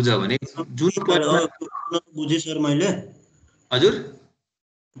भन्न बुझ भने जुन पोइन्टमा बुझे सर मैले हजुर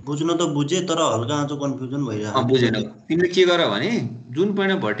बुझ्न त बुझे तर हल्का आँचो कन्फ्युजन भइरहेको बुझेन तिमीले के गर भने जुन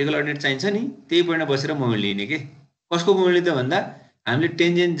पोइन्टमा भर्टिकल अर्डिनेट चाहिन्छ नि त्यही पोइन्टमा बसेर मोमेन्ट लिने के कसको मोमेन्ट लिन्छ भन्दा हामीले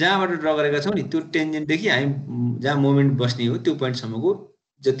टेन्जेन्ट जहाँबाट ड्रा गरेका छौं नि त्यो टेन्जेन्ट देखि हामी जहाँ मोमेन्ट बस्ने हो त्यो पोइन्ट सम्मको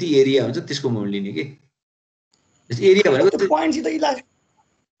जति एरिया हुन्छ त्यसको मोमेन्ट लिने के एरिया भनेको त्यो पोइन्ट चाहिँ इलास्टिक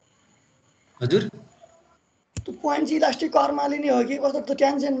हजुर त्यो पोइन्ट चाहिँ इलास्टिक कर्वमा लिने हो कि कस्तो त्यो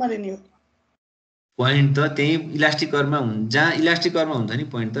टेन्जेन्टमा लिने हो पोइन्ट त त्यही इलास्टिक कर्वमा हुन्छ जहाँ इलास्टिक कर्वमा हुन्छ नि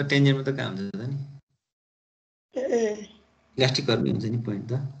पोइन्ट त टेन्जेन्टमा त कहाँ हुन्छ त नि इलास्टिक कर्वमै हुन्छ नि पोइन्ट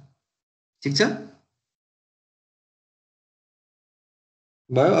त ठीक छ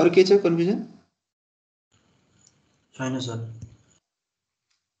भयो अरु के छ कन्फ्युजन छैन सर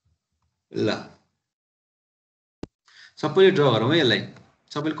ल सबैले ड्रा गरौँ है यसलाई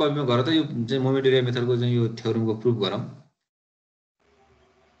सबैले कपीमा गर त यो चाहिँ मोमेन्ट एरिया मेथडको चाहिँ यो थ्योरमको प्रुफ गरौँ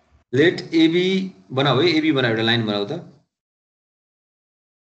लेट एबी बनाऊ है एबी बनाऊ एउटा लाइन बनाऊ त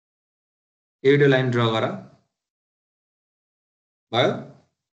एउटा लाइन ड्रा गर भयो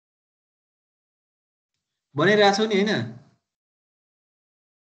बनाइरहेछौ नि हैन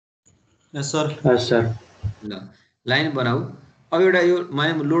यस सर ल लाइन बनाऊ अब एउटा यो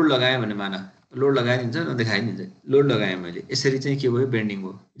मैले लोड लगाएँ भने मान लोड लगाइदिन्छ न देखाइदिन्छ लोड लगाएँ मैले यसरी चाहिँ के भयो बेन्डिङ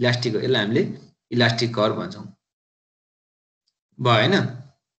भयो इलास्टिक हो यसलाई हामीले इलास्टिक कर्व भन्छौं भयो हैन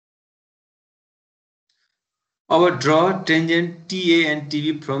अब draw tangent TA and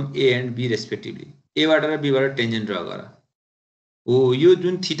TB from A and B respectively A बाट र B बाट टेन्जेन्ट ड्र गर हो यो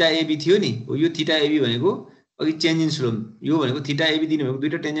जुन थीटा AB थियो नि हो यो थीटा AB भनेको अघि चेन्ज इन स्लोप यो भनेको थीटा AB दिनु भनेको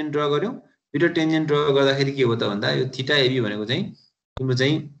दुईटा टेन्जेन्ट ड्र गर्यौ दुईटा टेन्जेन्ट ड्र गर्दाखेरि के हो त भन्दा यो थीटा AB भनेको चाहिँ तिम्रो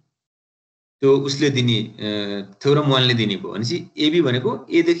चाहिँ त्यो उसले दिने थ्योरम 1 ले दिने भयो भनेसी AB भनेको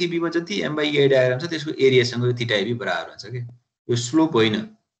A देखि B मा जति m/e डायग्राम छ त्यसको एरियासँग यो थीटा AB बराबर हुन्छ के यो स्लोप होइन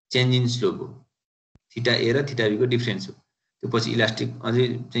चेन्ज इन स्लोप हो थीटा A र थीटा B को डिफरेन्स हो त्यो पछि इलास्टिक अझै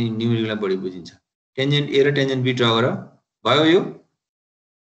चाहिँ न्यूमेरिकललाई बढी बुझिन्छ टेन्जेन्ट A र टेन्जेन्ट B ड्रा गर भयो यो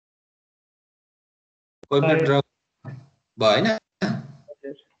कोही ड्रा भयो हैन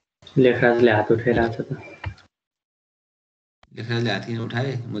लेखराजले हात उठाइराछ त लेखराजले हात किन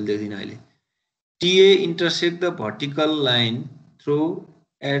उठाए मैले देख्दिन अहिले TA intersect the vertical line through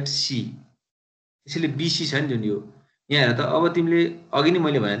at C त्यसैले BC छ नि जुन यो यहाँ हेर त अब तिमीले अघि नै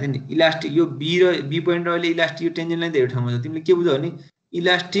मैले भनेको थिएँ नि इलास्टिक यो B र B पोइन्ट र अहिले इलास्टिक यो टेन्जेन्ट लाइन त एउटा ठाउँमा छ तिमीले के बुझ्यौ भने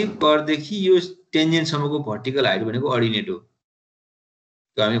इलास्टिक कर्वदेखि यो टेन्जेन्ट सम्मको भर्टिकल हाइट भनेको अर्डिनेट हो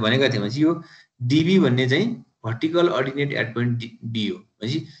त्यो हामीले भनेका थियौँ भने यो DB भन्ने चाहिँ vertical ordinate at point D हो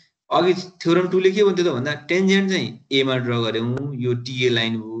भनेपछि अघि थ्योरम 2 ले के भन्थ्यो त भन्दा टेन्जेन्ट चाहिँ A मा ड्रा गर्यौं यो TA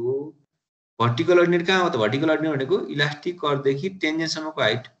लाइन हो भर्टिकल अर्डिनेट कहाँ हो त भर्टिकल अर्डिनेट भनेको इलास्टिक कर्वदेखि टेन्जेन्ट सम्मको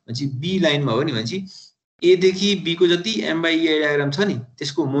हाइट भनेपछि B लाइनमा हो नि भनेपछि A देखि B को जति m/e डायग्राम छ नि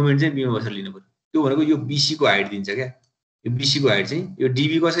त्यसको मोमेन्ट चाहिँ B मा बसेर लिनु पर्यो त्यो भनेको यो BC को हाइट दिन्छ क्या यो BC को हाइट चाहिँ यो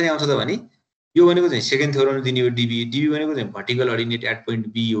DB कसरी आउँछ त भने यो भनेको चाहिँ सेकेन्ड थ्योरमले दिने हो DB भनेको चाहिँ vertical ordinate at point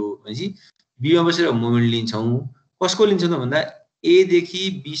B हो भनेपछि B मा बसेर मोमेन्ट लिन्छौं कसको लिन्छौं त भन्दा A देखि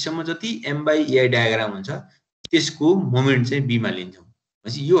B सम्म जति m/e डायग्राम हुन्छ त्यसको मोमेन्ट चाहिँ B मा लिन्छौं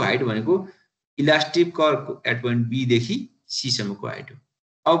भनेपछि यो हाइट भनेको elastic curve at point B देखि C सम्मको हाइट हो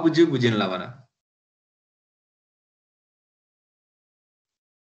अब बुझ्यो बुझेन ल भन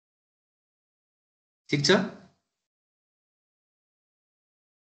ठीक छ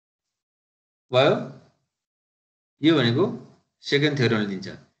भयो यो भनेको सेकेन्ड थ्योरमले दिन्छ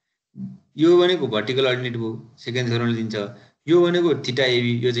यो भनेको भर्टिकल अर्डिनेट भयो सेकेन्ड थ्योरमले दिन्छ यो भनेको थीटा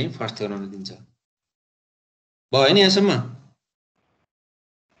AB यो चाहिँ फर्स्ट थ्योरमले दिन्छ भयो हैन यहाँसम्म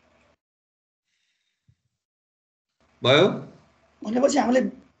भयो भनेपछि हामीले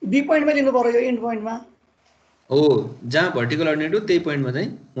B पोइन्टमा लिनु पर्यो यो एन्ड पोइन्टमा हो जहाँ भर्टिकल अर्डिनेट हो त्यही पोइन्टमा चाहिँ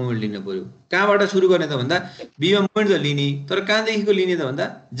मोमेन्ट लिनु पर्यो कहाँबाट सुरु गर्ने त भन्दा B मा मोमेन्ट त लिने तर कहाँदेखिको लिने त भन्दा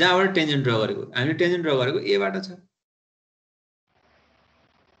जहाँबाट टेन्जेन्ट ड्रा गरेको हामीले टेन्जेन्ट ड्रा गरेको A बाट छ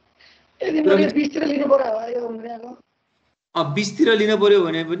यदि मैले 20 तिर लिनु पर्यो यो यहाँको 20 तिर लिनु पर्यो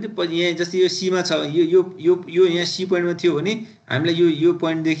भने पनि यहाँ जस्तै यो C मा छ यो यहाँ C पोइन्टमा थियो भने हामीलाई यो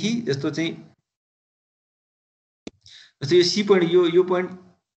पोइन्ट देखि जस्तो चाहिँ जस्तो यो C पोइन्ट यो पोइन्ट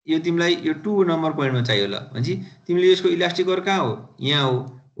यो तिमीलाई यो 2 नम्बर पोइन्टमा चाहियो ल भनेपछि तिमीले यसको इलास्टिक कर्व कहाँ हो यहाँ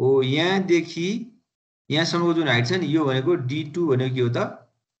हो यहाँ देखि यहाँसम्मको जुन हाइट छ नि यो भनेको D2 भनेको के हो त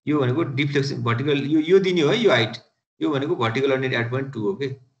यो भनेको डिफ्लेक्सन भर्टिकल यो दिने हो है यो हाइट यो भनेको भर्टिकल अर्डिनेट एट पोइन्ट 2 हो के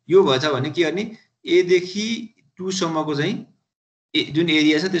यो भन्छ भने के गर्ने A देखि 2 सम्मको चाहिँ जुन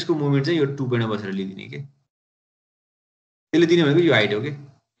एरिया छ त्यसको मोमेन्ट चाहिँ यो 2 पोइन्टमा बसेर लिदिने के त्यसले दिने भनेको यो हाइट हो के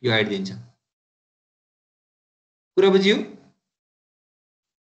यो हाइट दिन्छ कुरा बुझियो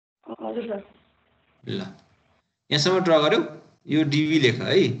हजुर सर ल यहाँसम्म ड्रा गर्यौ यो DB लेख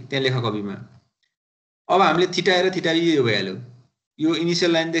है त्यहाँ लेख कपीमा अब हामीले थीटा A र थीटा B यो भइहाल्यो यो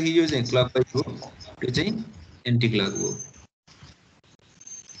इनिशियल लाइन देखि यो चाहिँ क्लकवाइज हो यो चाहिँ एन्टी क्लक हो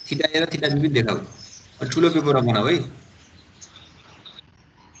थीटा A र थीटा B पनि देखाऊ ठुलो पेपरमा बनाऊ है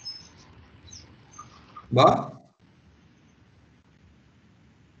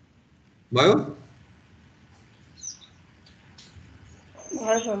भयो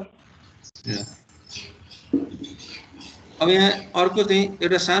अब यहाँ अर्को चाहिँ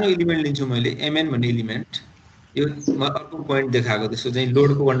एउटा सानो एलिमेन्ट लिन्छु मैले mn भन्ने एलिमेन्ट यो म अर्को पोइन्ट देखाएको त्यसको चाहिँ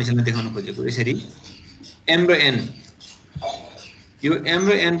लोडको कन्डिसनलाई देखाउन खोजेको यसरी m र n यो m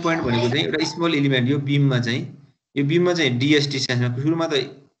र n पोइन्ट भनेको चाहिँ एउटा स्मल एलिमेन्ट यो बीममा चाहिँ ds डिस्टेन्समा सुरुमा त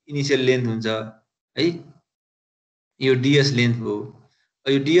इनिशियल लेन्थ हुन्छ है यो ds लेन्थ हो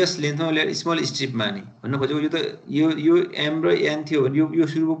यो ds लेन्थमा मैले स्मल स्ट्रिप माने भन्न खोजेको यो त यो m र n थियो भने यो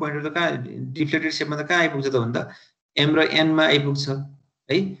सुरुको पोइन्ट त कहाँ डिफ्लेक्टेड शेपमा त कहाँ आइपुग्छ त भन्दा m र n मा आइपुग्छ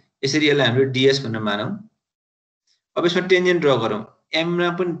है यसरी यसलाई हामीले ds भनेर मानौं अब यसमा टेन्जेन्ट ड्रा गरौँ m मा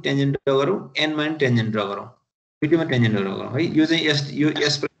पनि टेन्जेन्ट ड्रा गरौँ n मा पनि टेन्जेन्ट ड्रा गरौँ दुईटैमा टेन्जेन्ट ड्रा गरौँ है यो चाहिँ यो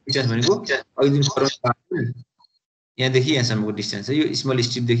s डिस्टेन्स भनेको अघि जुन फर्मुला यहाँ देखि यहाँसम्मको डिस्टेन्स है यो स्मल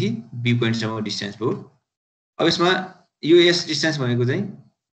स्ट्रिप देखि b पोइन्ट सम्मको डिस्टेन्स हो अब यसमा यो s डिस्टेन्स भनेको चाहिँ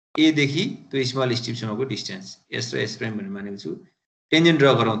a देखि त्यो स्मल स्ट्रिप सम्मको डिस्टेन्स s र s प्राइम भनेर मानेको छु टेन्जेन्ट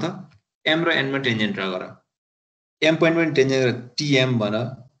ड्रा गरौँ त m र n मा टेन्जेन्ट ड्रा गर m पोइन्ट मा टेन्जेन्ट गरेर tm भन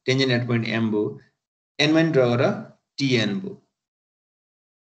टेन्जेन्ट एट पोइन्ट m भयो n मा ड्रा गरेर tn भयो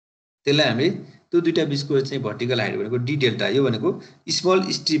त्यसलाई हामीले त्यो दुईटा बीचको चाहिँ भर्टिकल हाइट भनेको d डेल्टा यो भनेको स्मल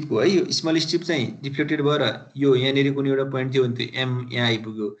स्ट्रिपको है यो स्मल स्ट्रिप चाहिँ डिफ्लेक्टेड भएर यो यहाँनेरि कुनै एउटा पोइन्ट थियो भने त्यो m यहाँ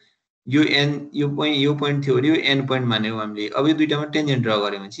आइपुग्यो यो n यो पोइन्ट थियो भने यो n पोइन्ट मान्यौ हामीले अब यो दुईटामा टेन्जेन्ट ड्रा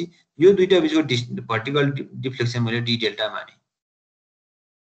गरेपछि यो दुईटा बीचको भर्टिकल डिफ्लेक्सन मैले d डेल्टा माने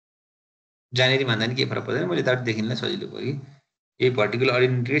जानेरी मान्दा नि के फरक पर्दैन मैले तार देखिनलाई सजिलो भयो कि यही भर्टिकल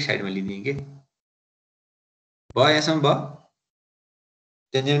अर्डिनेटरी साइडमा लिदिएँ के भयो यहाँसम्म भयो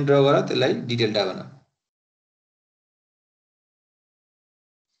टेन्जेन्ट ड्रा गर त्यसलाई d डेल्टा बना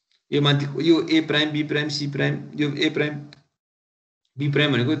यो माथिको यो a prime b prime c prime यो a प्राइम b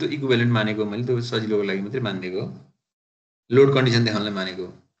प्राइम भनेको त्यो इक्विभ्यालेन्ट मानेको मैले त्यो सजिलोको लागि मात्रै मानेको लोड कन्डिसन देखाउनलाई मानेको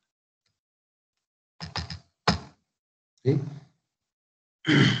है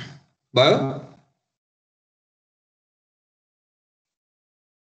भयो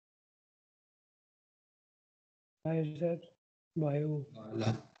ल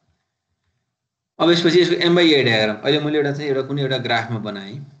अब यसपछि यसको m/a डायग्राम अहिले मैले एउटा चाहिँ एउटा कुनै एउटा ग्राफमा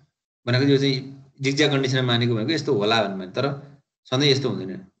बनाएँ भनेको यो चाहिँ जिग्ज्याग कन्डिसनमा मानेको भनेको यस्तो होला भन्ने तर सधैँ यस्तो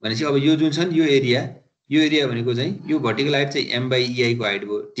हुँदैन भनेपछि अब यो जुन छ नि यो एरिया भनेको चाहिँ यो भर्टिकल हाइट चाहिँ m/ei को हाइट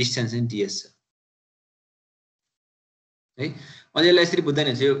भयो डिस्टेन्स चाहिँ ds छ है अझै यसलाई यसरी बुझ्दैन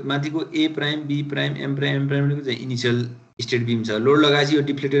छ यो माथिको a prime b prime m prime भनेको चाहिँ इनिशियल स्टेट बीम छ लोड लगाएपछि यो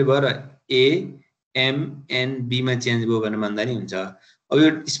डिफ्लेक्टेड भएर a m n b मा चेन्ज भयो भनेर मान्दा नि हुन्छ अब यो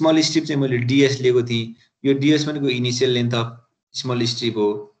स्मल स्ट्रिप चाहिँ मैले ds लिएको थिएँ यो ds भनेको initial length of small strip हो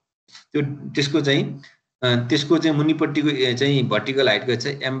त्यो त्यसको चाहिँ मुनिपट्टिको चाहिँ भर्टिकल हाइटको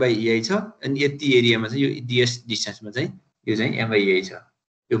चाहिँ m/ei छ अनि यति एरियामा चाहिँ यो ds डिस्टेन्समा चाहिँ यो चाहिँ m/ei छ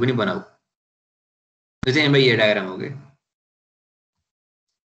यो पनि बनाऊ यो चाहिँ m/ei डायग्राम हो के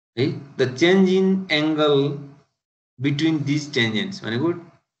है the change in angle between this टेन्जेन्ट्स भनेको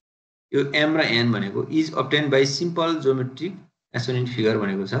यो m र n भनेको is obtain by simple geometric as in figure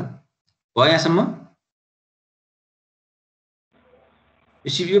भनेको छ भयो यहाँसम्म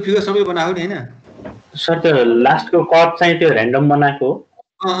यो फिगर सबै बनाएको नि हैन सर त्यो लास्टको कट चाहिँ त्यो र्यान्डम बनाएको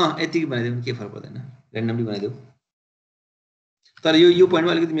यतिकै बनाइदेऊ के फरक पर्दैन र्यान्डमली बनाइदेऊ तर यो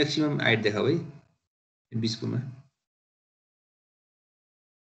पोइन्टमा अलिकति म्याक्सिमम हाइट देखाऊ है बीचकोमा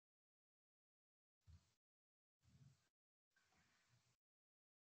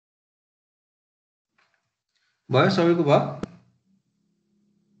भयो सबैको भयो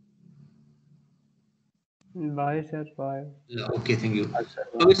सर भयो ल ओके थ्यांक यू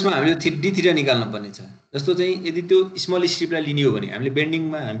अब यसमा हामीले d थीटा निकाल्न पर्ने छ जस्तो चाहिँ यदि त्यो स्मल स्ट्रिपलाई लिने हो भने हामीले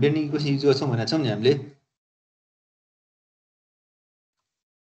बेन्डिङको युज गर्छौं भनेको छौं नि हामीले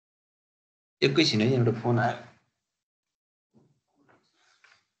एकैछिन है एउटा फोन आयो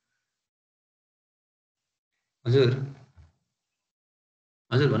हजुर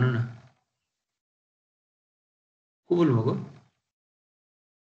हजुर भन्नु न को बोल्नु भएको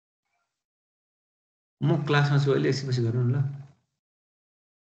म क्लासमा छु अहिले एकछिनपछि गर्नु न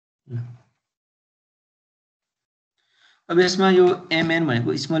ल अब यसमा यो mn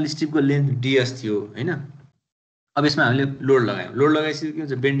भनेको स्मल स्ट्रिपको लेन्थ ds थियो हैन अब यसमा हामीले लोड लगाएपछि के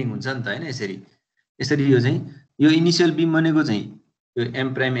हुन्छ बेन्डिङ हुन्छ नि त हैन यसरी यो चाहिँ यो इनिशियल बीम भनेको चाहिँ यो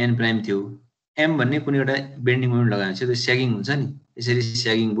m प्राइम n प्राइम थियो m भन्ने कुनै एउटा बेन्डिङ मोमेन्ट लगाएपछि त्यो स्यागिङ हुन्छ नि यसरी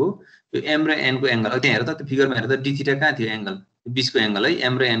स्यागिङ भयो यो m र n को एंगल त्यहाँ हेर त त्यो फिगरमा हेर त d थीटा कहाँ थियो एंगल बीचको एंगल है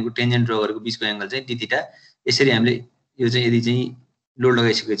m र n को टेन्जेन्ट ड्रा गरेको बीचको एंगल चाहिँ d थीटा यसरी हामीले यो चाहिँ यदि चाहिँ लोड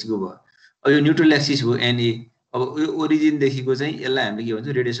लगाइसकेपछि को भयो अब यो न्यूट्रल एक्सिस हो na अब यो ओरिजिन देखिको चाहिँ यसलाई हामीले के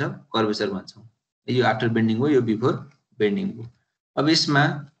भन्छौं रेडियस अफ कर्वेचर भन्छौं यो आफ्टर बेन्डिङ हो, यो बिफोर बेन्डिङ हो। अब यसमा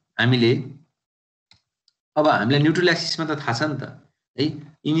हामीले अब हामीलाई न्यूट्रल एक्सिसमा त थाहा छ नि त है,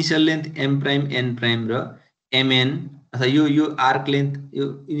 initial length m prime n prime र mn अथवा यो आर्क लेन्थ, यो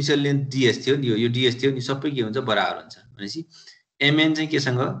इनिशियल लेन्थ ds थियो नि, यो ds थियो नि, सबै के हुन्छ बराबर हुन्छ भनेपछि mn चाहिँ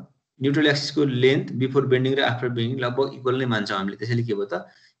केसँग न्यूट्रल एक्सिसको लेन्थ बिफोर बेन्डिङ र आफ्टर बेन्डिङ लगभग इक्वल नै मान्छौँ हामीले। त्यसैले के भयो त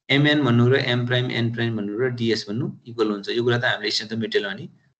mn भन्नु र m प्राइम n प्राइम भन्नु र ds भन्नु इक्वल हुन्छ। यो कुरा त हामीले स्ट्रेन्थ अफ मेटेरियलमा नि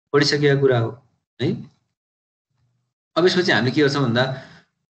पढिसकेको कुरा हो है। अब यसपछि हामीले के गर्छौँ भन्दा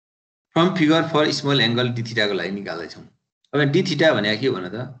from figure for small angle d theta को लागि निकाल्दैछौँ। अब d थीटा भनेको के हो भने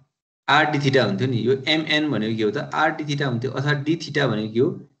त r d थीटा हुन्थ्यो नि, यो mn भनेको के हो त r d थीटा हुन्थ्यो, अथवा d थीटा भनेको के हो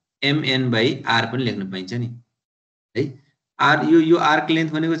mn बाइ r पनि लेख्न पाइन्छ नि है। r यो आर्क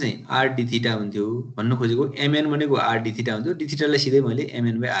लेन्थ भनेको चाहिँ r d थीटा हुन्थ्यो भन्नु खोजेको, mn भनेको r d थीटा हुन्थ्यो, d थीटालाई सिधै मैले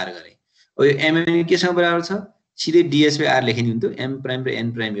mn बाइ r गरे। अब यो mn केसँग बराबर छ, सिधै ds बाइ r लेखिने हुन्थ्यो, m प्राइम र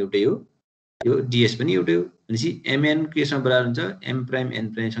n प्राइम एउटै हो, यो ds पनि एउटै हो भनेपछि mn केसँग बराबर हुन्छ, m प्राइम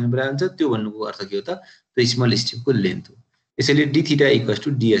n प्राइम सँग बराबर हुन्छ। त्यो भन्नुको अर्थ के हो त, त्यो स्मल स्ट्रिपको लेन्थ हो। त्यसैले d theta equals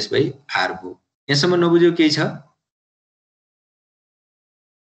to ds by r हो। यहाँसम्म नबुझ्यो केही छ,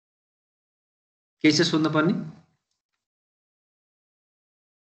 केही छ सोध्न पर्ने?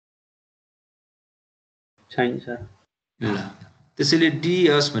 छैन सर। ल त्यसैले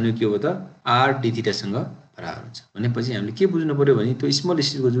ds भनेको के हो त r d थीटा सँग बराबर हुन्छ। भनेपछि हामीले के बुझ्नु पर्यो भने त्यो स्मल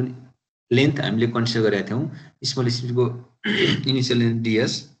स्ट्रिपको जुन लेन्थ हामीले कन्सिडर गरेका थियौं, स्मल स्ट्रिपको इनिशियल लेन्थ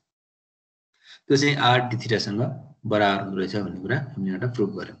ds, त्यो चाहिँ r d थीटा सँग बराबर हुँदो रहेछ भन्ने कुरा हामीले एउटा प्रुभ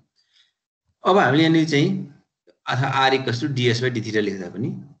गर्यौं। अब हामीले यहाँ चाहिँ अथवा r equals to ds by d theta लेख्दा पनि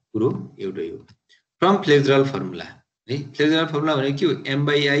कुरो एउटै हो। फ्रम फ्लेक्सरल फर्मुला है, फ्लेक्सरल फर्मुला भनेको के हो, m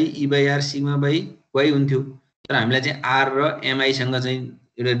by i e by r sigma by y हुन्थ्यो, तर हामीलाई चाहिँ r र mi सँग चाहिँ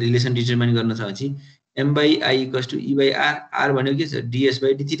एउटा रिलेसन डिटरमाइन गर्न छ भने m by i equals to e by r, r भनेको के छ ds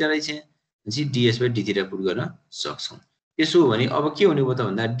बाइ d थीटा रहेछ, भनेपछि ds by d theta put गर्न सक्छौं। त्यसो हो भने अब के हुने भयो त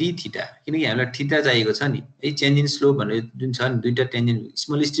भन्दा d थीटा, किनकि हामीलाई थीटा चाहिएको छ नि है, चेन्ज इन स्लोप भनेर जुन छ नि दुईटा टेन्जेन्ट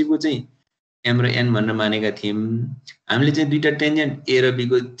स्मल स्ट्रिपको चाहिँ m र n भनेर मानेका थियौं। हामीले चाहिँ दुईटा टेन्जेन्ट a र b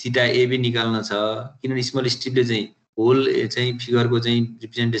को थीटा a b निकाल्न छ, किनभने स्मल स्ट्रिपले चाहिँ होल चाहिँ फिगरको चाहिँ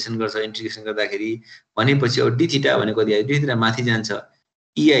रिप्रेजेन्टेसन गर्छ इन्टिग्रेसन गर्दाखेरि। भनेपछि अब d थीटा भनेको कति आयो, d थीटा माथि जान्छ,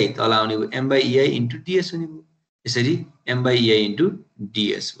 ei तल आउने हो, m by ei into ds हुने हो। यसरी m by ei into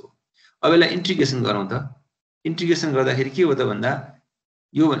ds हो। अब यसलाई इन्टिग्रेसन गरौँ त, इन्टिग्रेसन गर्दाखेरि के हो त भन्दा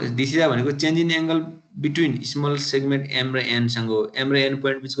यो d थीटा भनेको change in angle between small segment m र n सँग हो, m र n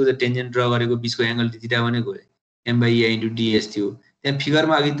पोइन्ट बिचको जो टेन्जेन्ट ड्रा गरेको बिचको एंगल d थीटा भनेको m by ei into ds थियो। त्यहाँ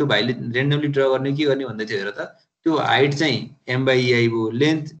फिगरमा अघि त्यो भाइले रेन्डमली ड्रा गर्ने के गर्ने भन्दै थियो हेर त, त्यो हाइट चाहिँ m बाइ ei हो,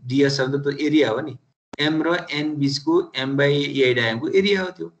 लेन्थ ds शब्द त एरिया हो नि, m र n बिचको m बाइ ei डायग्रामको एरिया हो।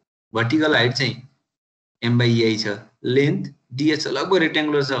 त्यो भर्टिकल हाइट चाहिँ m बाइ ei छ, लेन्थ ds लगभग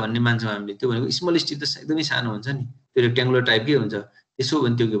रेक्टेंगुलर छ भन्ने मान्छौँ हामीले। त्यो भनेको स्मल स्ट्रिप त एकदमै सानो हुन्छ नि, त्यो रेक्टेंगुलर टाइपकै हुन्छ, त्यसो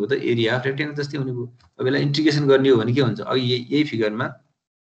भने त्यो के भयो त एरिया अफ रेक्टेंगल जस्तै हुने भयो। अब यसलाई इन्टिग्रेसन गर्ने हो भने के हुन्छ, अघि यही फिगरमा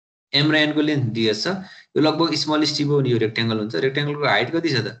m र n को लेन्थ ds छ, यो लगभग स्मल स्ट्रिप हो नि, यो रेक्टेंगल हुन्छ, रेक्टेंगलको हाइट कति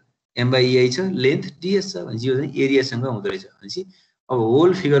छ त m बाइ ei छ, लेन्थ ds छ भनेपछि यो चाहिँ एरियासँग हुँदो रहेछ। भनेपछि अब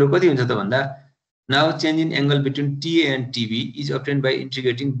होल फिगरको कति हुन्छ त भन्दा now change in angle between TA and TB is obtained by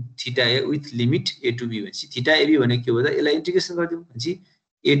integrating theta A with limit A to B। भनेपछि theta AB भनेको के हो त, यसलाई इन्टिग्रेसन गरिदिउँ भनेपछि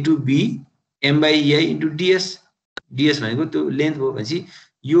A to B m by ei into ds, ds भनेको त्यो लेन्थ हो, भनेपछि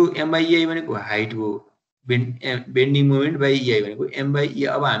यो m बाइ ei भनेको हाइट हो, बेन्डिङ मोमेन्ट बाइ ei भनेको m बाइ e।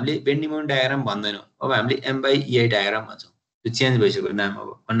 अब हामीले बेन्डिङ मोमेन्ट डायग्राम भन्दैनौँ, अब हामीले m बाइ ei डायग्राम भन्छौँ, त्यो चेन्ज भइसक्यो नाम।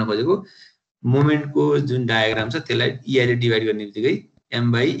 अब भन्न खोजेको मोमेन्टको जुन डायग्राम छ त्यसलाई ei ले डिभाइड गर्ने बित्तिकै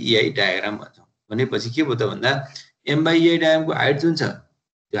m बाइ ei डायग्राम भन्छौँ। भनेपछि के भयो त भन्दा m बाइ ei डायग्रामको हाइट जुन छ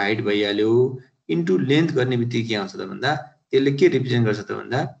त्यो हाइट भइहाल्यो, इन्टु लेन्थ गर्ने बित्तिकै के आउँछ त भन्दा त्यसले के रिप्रेजेन्ट गर्छ त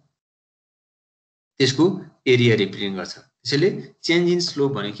भन्दा त्यसको एरिया रिप्रेजेन्ट गर्छ। त्यसैले चेन्ज इन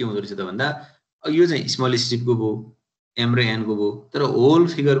स्लोप भनेको के हुँदो रहेछ त भन्दा यो चाहिँ स्मल स्ट्रिपको भयो, m र n को भयो, तर होल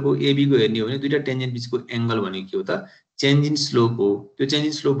फिगरको AB को हेर्ने हो भने दुईटा टेन्जेन्ट बिचको एंगल भनेको के हो त चेन्ज इन स्लोप हो। त्यो चेन्ज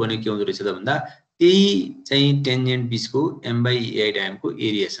इन स्लोप भनेको के हुँदो रहेछ त भन्दा त्यही चाहिँ टेन्जेन्ट बिचको m बाइ ei डायग्रामको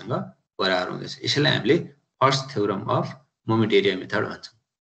एरियासँग बराबर हुँदैछ। यसैलाई हामीले first theorem of moment area method भन्छौँ।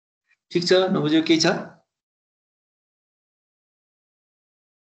 ठीक छ, नबुझ्यो केही छ?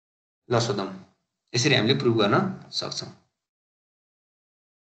 ल सोधौँ, यसरी हामीले प्रुभ गर्न सक्छौँ।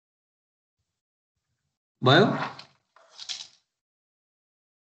 भयो?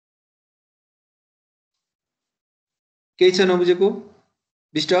 केही छ नबुझेको?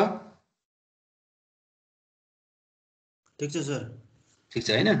 डिस्टर्ब? ठीक छ सर। ठीक छ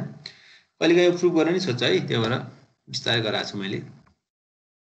हैन? कहिलेकाहीँ यो प्रुभ गर्न नि सोध्छ है, त्यो भएर विस्तारै गराएको छु मैले।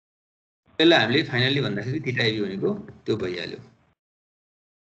 त्यसलाई हामीले फाइनली भन्दाखेरि थीटा AB भनेको त्यो भइहाल्यो।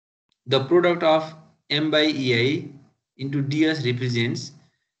 the product of m by ei into ds represents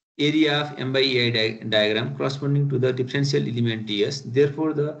area of m by ei diagram corresponding to the differential element ds.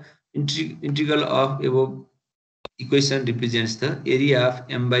 Therefore, the integral of above equation represents the area of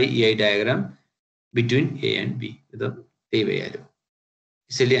m by ei diagram between a and b. The त्यही भइहाल्यो।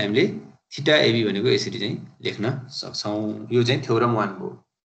 यसैले हामीले theta AB भनेको यसरी चाहिँ लेख्न सक्छौं। यो चाहिँ थ्योरम 1 हो।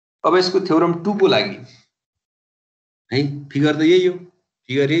 अब यसको थ्योरम 2 को लागि है फिगर त यही हो,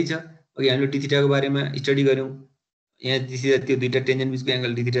 फिगर यही छ। अघि हामीले डी थीटा को बारेमा स्टडी गर्यौं। यहाँ डी थीटा त्यो दुईटा टेन्जेन्ट बीचको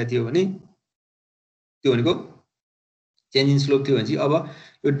एंगल डी थीटा थियो भने त्यो भनेको चेन्ज इन स्लोप थियो भने अब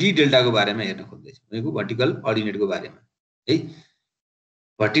यो डी डेल्टा को बारेमा हेर्न खोज्दै छु। भनेको भर्टिकल अर्डिनेट को बारेमा है,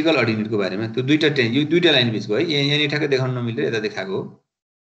 भर्टिकल अर्डिनेट को बारेमा। त्यो दुईटा यो दुईटा लाइन बीचको है, यहाँ ठ्याक्कै देखाउन नमिल्दै यता देखाएको हो।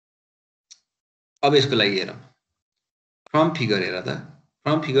 अब यसको लागि हेरौं फ्रम फिगर। हेर त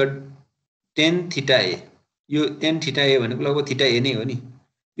फ्रम फिगर tan थीटा ए, यो tan थीटा ए भनेको लगभग थीटा ए नै हो नि।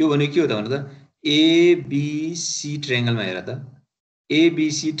 यो भनेको के हो त भन्नु त एबीसी ट्रायंगलमा हेर त,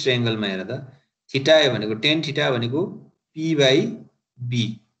 एबीसी ट्रायंगलमा हेर त थीटा ए भनेको tan थीटा भनेको p by b,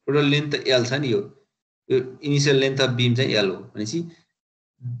 total length l छ नि। यो इनिशियल लेन्थ अफ बीम चाहिँ l हो भनेपछि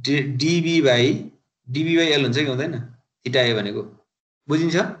db बाइ l हुन्छ कि हुँदैन थीटा ए भनेको,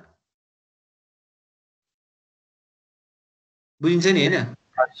 बुझिन्छ? बुझिन्छ नि हैन?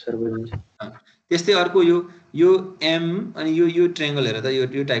 सर बुझिन्छ। त्यस्तै अर्को यो m अनि यो ट्रायंगल हेर त,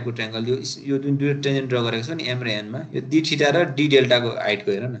 यो टाइपको ट्रायंगल, यो जुन दुई टेन्जेन्ट ड्रा गरेको छ नि m र n मा, यो d थीटा र d डेल्टा को हाइट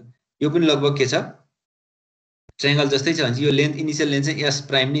को हेर न। यो पनि लगभग के छ ट्रायंगल जस्तै छ भने यो लेन्थ इनिशियल लेन्थ चाहिँ s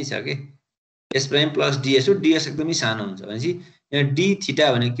प्राइम नै छ के, s प्राइम प्लस ds हो। ds एकदमै सानो हुन्छ भनेपछि यहाँ d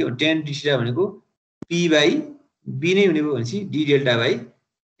थीटा भनेको के हो, tan d थीटा भनेको p बाइ b नै हुने भयो भनेपछि d delta by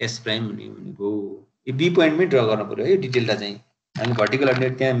s prime हुने भनेको। यो b पोइन्टमै ड्रा गर्न पर्यो है। d डेल्टा चाहिँ हामी भर्टिकल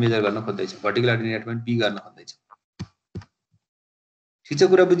अर्डिनेट त्यहाँ मेजर गर्न खोज्दै छौं, भर्टिकल अर्डिनेट पोइन्ट b गर्न खोज्दै छौं। ठीक छ,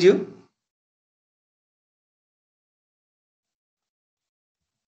 कुरा बुझियो?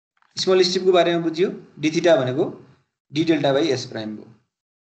 स्मल स्ट्रिप को बारेमा बुझियो? d थीटा भनेको d delta by s prime हो।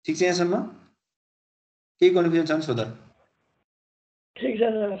 ठीक छ, यहाँसम्म केही कन्फ्युजन छ भने सोध। ठीक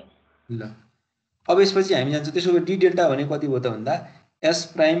छ सर। ल अब यसपछि हामी जान्छौं। त्यसो भए d डेल्टा भने कति भयो त भन्दा s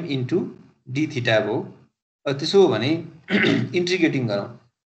prime into d theta भयो। त्यसो हो भने इन्टिग्रेटिङ गरौँ।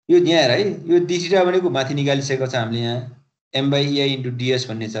 यो यहाँ हेर है, यो d थीटा भनेको माथि निकालिसकेको छ हामीले यहाँ m by ei into ds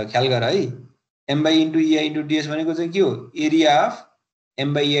भन्ने छ, ख्याल गर है। m by into ei into ds भनेको चाहिँ के हो, area of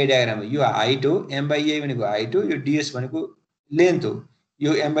m by ei diagram हो। यो हाइट हो, m बाइ ei भनेको हाइट हो, यो ds भनेको लेन्थ हो।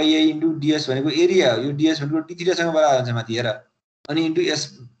 यो m by ei into ds भनेको एरिया हो, यो ds भनेको d थीटा सँग बराबर हुन्छ माथि हेर। अनि इन्टु s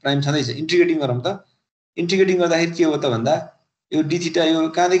प्राइम छँदैछ। इन्टिग्रेटिङ गरौँ त। इन्टिग्रेटिङ गर्दाखेरि के हो त भन्दा यो d थीटा यो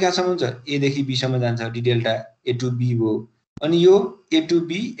कहाँदेखि कहाँसम्म हुन्छ, a देखि b सम्म जान्छ, d delta a to b हो। अनि यो a to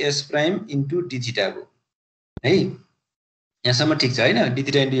b s prime into d theta हो है। यहाँसम्म ठीक छ हैन? d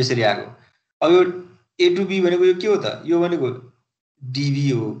थीटा इन्टु यसरी आको। अब यो a टु b भनेको यो के हो त, यो भनेको db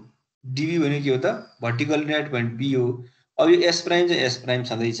हो। db भनेको के हो त, भर्टिकल अर्डिनेट पोइन्ट b हो। अब यो s प्राइम चाहिँ s प्राइम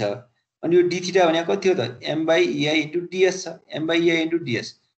छँदै छ। अनि यो d थीटा भनेको कति हो त, m by ei into ds छ, m by ei into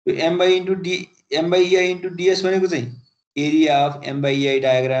ds। यो m by ei into ds भनेको चाहिँ area of m by ei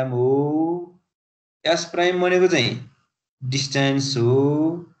diagram हो। s प्राइम भनेको चाहिँ डिस्टेन्स हो।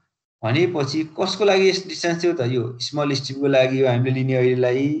 भनेपछि कसको लागि यस डिस्टेन्स थियो त, यो स्मल स्ट्रिपको लागि हो हामीले लिने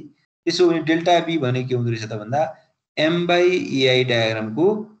अहिलेलाई। त्यसो भने डेल्टा b भनेको के हुँदो रहेछ त भन्दा m बाइ ei डायग्रामको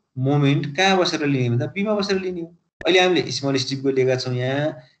मोमेन्ट कहाँ बसेर लिने भन्दा b मा बसेर लिने हो। अहिले हामीले स्मल स्ट्रिपको लिएका छौं। यहाँ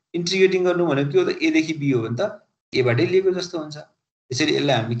इन्टिग्रेटिङ गर्नु भनेको के हो त, a देखि b हो भने त a बाटै लिएको जस्तो हुन्छ। त्यसैले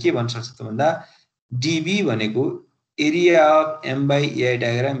यसलाई हामी के भन्न सक्छौं त भन्दा db भनेको area of m by ei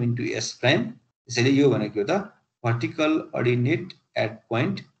diagram into s prime. त्यसैले यो भनेको हो त vertical ordinate at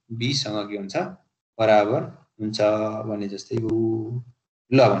point b सँग के हुन्छ, बराबर हुन्छ भने जस्तै हो।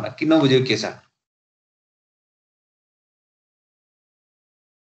 ल भन कि नबुझ्यो के छ?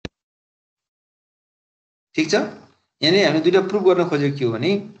 ठीक छ। यहाँ हामीले दुईटा प्रुफ गर्न खोजेको के हो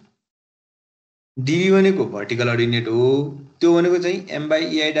भने db भनेको भर्टिकल अर्डिनेट हो, त्यो भनेको चाहिँ m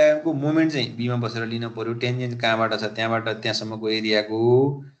बाइ ei डायग्रामको मोमेन्ट चाहिँ b मा बसेर लिन पर्यो। टेन्जेन्ट कहाँबाट छ त्यहाँबाट त्यहाँसम्मको एरियाको।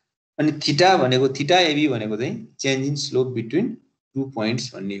 अनि थीटा भनेको थीटा ab भनेको चाहिँ change in slope between two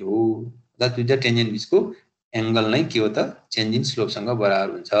points भन्ने हो। दुईटा टेन्जेन्ट बीचको एंगल नै के हो त, चेन्ज इन स्लोप सँग बराबर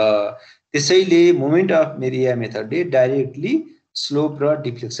हुन्छ। त्यसैले moment of area मेथडले directly slope र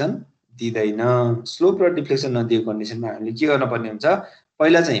डिफ्लेक्सन दिदैन। स्लोप र डिफ्लेक्सन नदिएको कन्डिसनमा हामीले के गर्न पर्ने हुन्छ,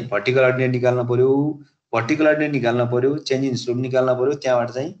 पहिला चाहिँ भर्टिकल अर्डिनेट निकाल्न पर्यो, भर्टिकल अर्डिनेट निकाल्न पर्यो, चेन्ज इन स्लोप निकाल्न पर्यो, त्यहाँबाट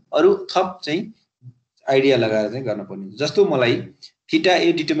चाहिँ अरु थप चाहिँ आइडिया लगाएर चाहिँ गर्न पर्ने। जस्तो मलाई थीटा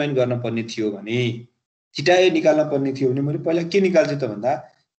ए डिटरमाइन गर्न पर्ने थियो भने, थीटा ए निकाल्न पर्ने थियो भने मैले पहिला के निकाल्छु त भन्दा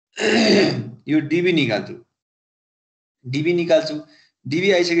यो db निकाल्छु। db निकाल्छु।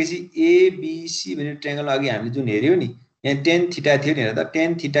 डिबी आइसकेपछि एबिसी भन्ने ट्रायंगल अघि हामीले जुन हेर्यो नि यहाँ tan थीटा थियो नि हेर त tan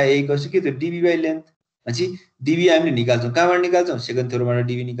थीटा इक्वल्स के थियो डिबी बाइ लेन्थ भनेपछि डिबी हामीले निकाल्छौँ कहाँबाट निकाल्छौँ सेकेन्ड थ्योरमबाट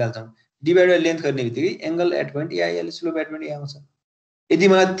डिबी निकाल्छौँ डिभाइड बाइ लेन्थ गर्ने बित्तिकै एंगल एट पोइन्ट ए आइहाल्यो स्लोप एट पोइन्ट ए आउँछ यदि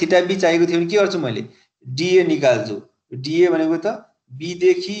मलाई थीटा बी चाहिएको थियो भने के गर्छु मैले डीए निकाल्छु डीए भनेको त बी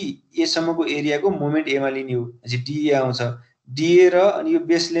देखि ए सम्मको एरियाको मोमेन्ट ए मा लिने हो भनेपछि डीए आउँछ डीए र अनि यो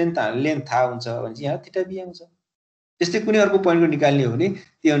बेस लेन्थ थाहा हुन्छ भनेपछि यहाँ थीटा बी आउँछ त्यस्तै कुनै अर्को पोइन्टको निकाल्ने हो भने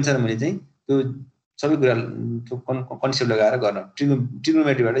त्यही अनुसार मैले चाहिँ त्यो सबै कुरा कन्सेप्ट लगाएर गर्न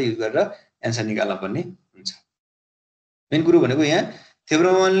ट्रिग्नोमेट्रीबाट युज गरेर एन्सर निकाल्न पर्ने हुन्छ मेन कुरो भनेको यहाँ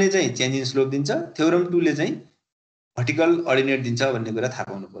थ्योरम 1 ले चाहिँ चेन्ज इन स्लोप दिन्छ थ्योरम 2 ले चाहिँ भर्टिकल अर्डिनेट दिन्छ भन्ने कुरा थाहा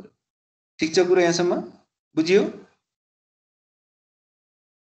पाउनु पर्यो ठीक छ कुरा यहाँसम्म बुझियो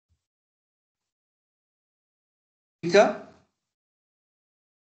ठीक छ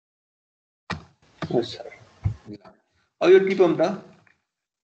हस् सर अब यो टिपम त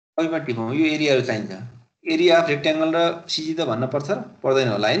अघिमा टिपम यो एरियाहरु चाहिन्छ एरिया अफ रेक्टेंगल र सीजी त भन्न पर्छ र पर्दैन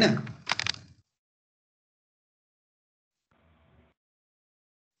होला हैन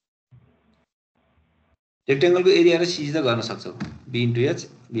रेक्टेंगल को एरिया र सीजी त गर्न सक्छौ b * h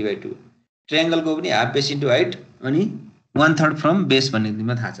b / 2 ट्रायंगल को पनि हाफ बेस इन्टु हाइट अनि 1/3 फ्रम बेस भन्ने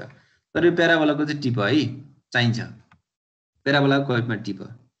दिनमा थाहा छ तर यो प्याराबोलाको चाहिँ टिप है चाहिन्छ प्याराबोलाको कोइफिसिएन्ट टिप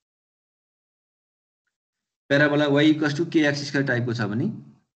प्याराबोला y = k(x)² टाइपको छ भने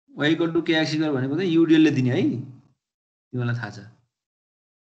y = k(x)² भनेको चाहिँ युडिएल ले दिने है तिमीलाई थाहा छ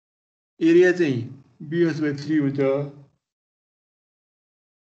एरिया चाहिँ bs/3 हुन्छ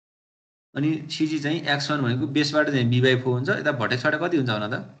अनि सीजी चाहिँ x1 भनेको बेसबाट चाहिँ b/4 हुन्छ यता भर्टेक्सबाट कति हुन्छ भन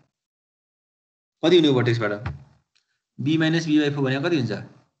त कति हुने भर्टेक्सबाट b - b/4 भनेको कति हुन्छ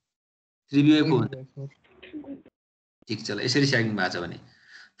 3b/4 हुन्छ ठीक छ ल यसरी स्यागिङ भएको छ भने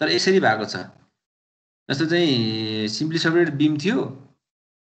तर यसरी भएको छ जस्तो चाहिँ सिम्पली सेपरेटेड बीम थियो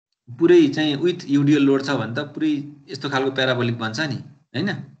पुरै चाहिँ विथ युडिएल लोड छ भने त पुरै यस्तो खालको प्याराबोलिक बन्छ नि हैन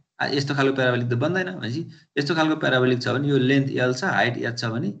यस्तो खालको प्याराबोलिक त बन्दैन भनेपछि यस्तो खालको प्याराबोलिक छ भने यो लेन्थ l छ हाइट h छ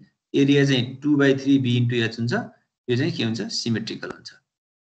भने एरिया चाहिँ 2/3 b * h हुन्छ यो चाहिँ के हुन्छ सिमेट्रिकल हुन्छ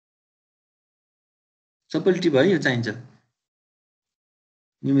सबैले टिप है यो चाहिन्छ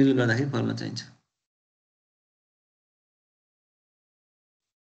न्युमेरिकल गर्दाखेरि फर्मुला चाहिन्छ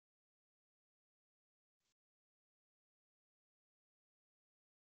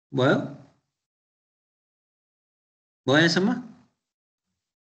भयो यहाँसम्म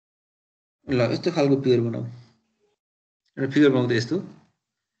ल यस्तो खालको फिगर बनाऊ र फिगर बनाउँदा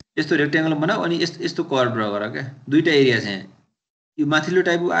यस्तो रेक्टेंगल बनाऊ अनि यस्तो कर्भ ड्रा गर के दुईटा एरिया छ यहाँ यो माथिल्लो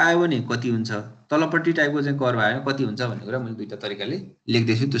टाइपको आयो भने कति हुन्छ तलपट्टि टाइपको चाहिँ कर्भ आयो भने कति हुन्छ भन्ने कुरा मैले दुईटा तरिकाले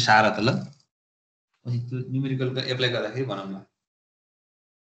लेख्दै छु त्यो सारा त ल अनि त्यो न्युमेरिकल एप्लाई गर्दाखेरि बनाउँ ल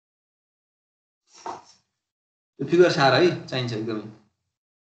त्यो फिगर सारा है चाहिन्छ एकदमै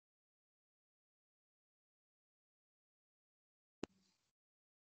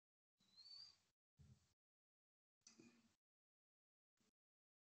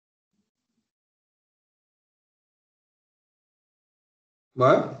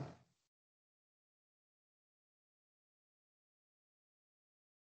भयो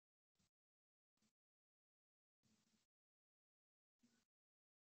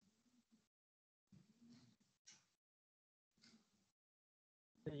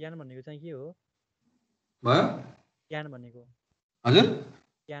ज्ञान भनेको चाहिँ के हो भयो ज्ञान भनेको हजुर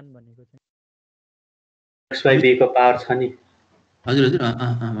ज्ञान भनेको चाहिँ x/b को पावर छ नि हजुर हजुर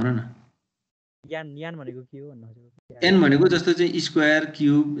भन न ज्ञान भनेको के हो भन्नु हजुर n भनेको जस्तो चाहिँ स्क्वायर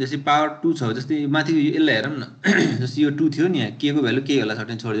क्यूब जस्तै पावर 2 छ जस्तै माथि यसलाई हेरौँ न जस्तै यो 2 थियो नि यहाँ k को भ्यालु के होला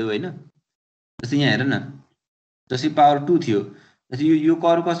सर्टेन छोड्दियो हैन जस्तै यहाँ हेर न जस्तै पावर 2 थियो जस्तै यो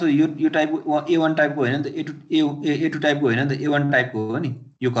कर्व कस्तो यो टाइपको a1 टाइपको हैन नि त a2 टाइपको हैन नि त a1 टाइपको हो नि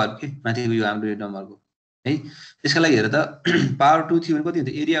यो कर्व के माथिको यो हाम्रो नम्बरको है त्यसका लागि हेर त पावर 2 थियो भने कति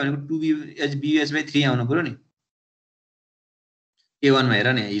हुन्छ एरिया भनेको 2bh/3 आउनु पर्यो नि a1 मा हेर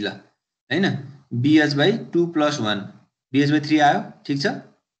न यहाँ ल हैन bh/2 + 1 bh/3 आयो ठीक छ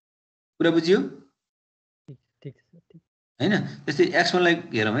पुरा बुझियो ठीक छ हैन त्यस्तै x1 लाई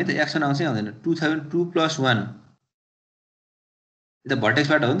हेरौँ है त x1 आउँछ आउँदैन 2 + 1 यता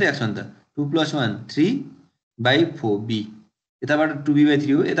भर्टेक्सबाट हो नि त x1 त 2 + 1 3/4 b यताबाट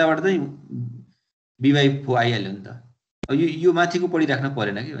 2b/3 हो यताबाट चाहिँ b/4 आइहाल्यो नि त अब यो माथिको पढि राख्न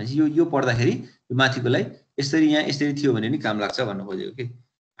परेन के भनेपछि यो पढ्दाखेरि यो माथिकोलाई यसरी यहाँ यसरी थियो भने नि काम लाग्छ भन्नु खोजेको के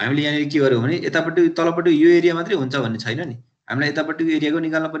हामीले यहाँ के गर्यौ भने यतापट्टि तलपट्टि यो एरिया मात्रै हुन्छ भन्ने छैन नि हामीलाई यतापट्टिको एरियाको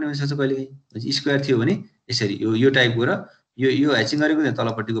निकाल्न पर्ने हुन्छ कहिलेकाहीँ स्क्वायर थियो भने यसरी यो टाइपको र यो ह्याचिङ गरेको नि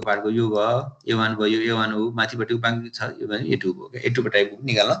तलपट्टिको पार्टको यो भयो a1 भयो a1 हो माथिपट्टिको बाँकी छ यो भने a2 हो a2 को टाइपको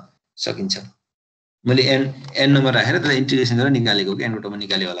निकाल्न सकिन्छ मैले n नम्बर राखेर त्यसलाई इन्टिग्रेसन गरेर निकालेको कि n को टर्ममा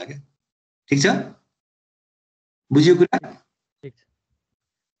निकाले होला के ठीक छ बुझ्यो कुरा ठीक छ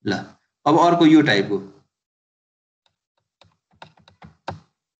ल अब अर्को यो टाइपको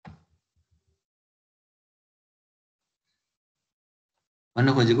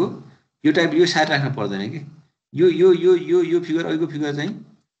भन्न खोजेको यो टाइप यो साइड राख्न पर्दैन कि यो फिगर अहिलेको फिगर चाहिँ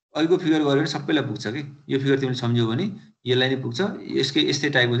अहिलेको फिगर गरेर सबैलाई पुग्छ कि यो फिगर तिमीले सम्झ्यौ भने यसलाई नै पुग्छ यसकै यस्तै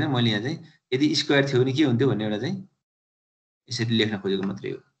टाइपको चाहिँ मैले यहाँ चाहिँ यदि स्क्वायर थियो भने के हुन्थ्यो भन्ने एउटा चाहिँ यसरी लेख्न खोजेको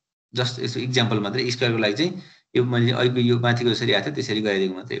मात्रै हो जस्ट यसो इक्जाम्पल मात्रै स्क्वायरको लागि चाहिँ यो मैले अहिलेको यो माथिको यसरी आएको थियो त्यसरी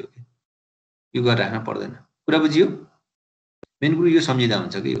गरिदिएको मात्रै हो कि यो गरेर राख्न पर्दैन कुरा बुझियो मेन कुरो यो सम्झिँदा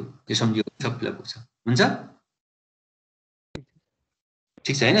हुन्छ कि यो सम्झियो सबैलाई पुग्छ हुन्छ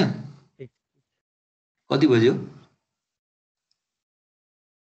ठीक छ हैन कति बज्यो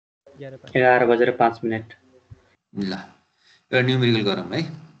 11:05 ल एउटा न्युमेरिकल गरौँ है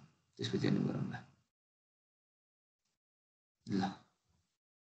त्यसपछि अनि गरौँ ल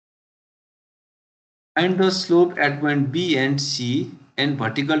find the slope at point B and C and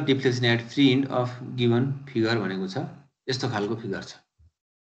vertical deflection at free end of given figure भनेको छ यस्तो खालको फिगर छ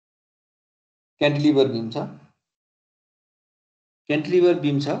क्यान्टिलिभर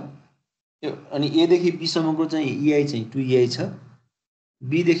बीम छ अनि ए देखि बी सम्मको चाहिँ EI चाहिँ 2EI छ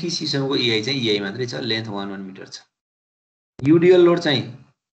बी देखि सी सम्मको EI चाहिँ EI मात्रै छ लेन्थ 1 मिटर छ युडिएल लोड चाहिँ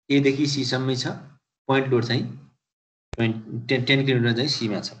ए देखि सी सम्मै छ पोइन्ट लोड चाहिँ 10 किलोमिटर चाहिँ सी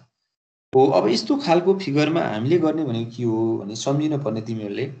मा छ हो अब यस्तो खालको फिगरमा हामीले गर्ने भनेको के हो भने सम्झिन पर्ने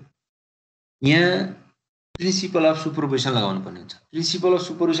तिमीहरूले यहाँ प्रिन्सिपल अफ सुपरपोजिसन लगाउनु पर्ने हुन्छ प्रिन्सिपल अफ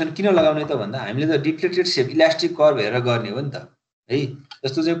सुपरपोजिसन किन लगाउने त भन्दा हामीले त डिफ्लेक्टेड शेप इलास्टिक कर्भ हेरेर गर्ने हो नि त है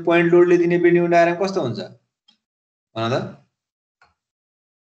जस्तो चाहिँ पोइन्ट लोडले दिने बेन्डिङ डायग्राम कस्तो हुन्छ भन त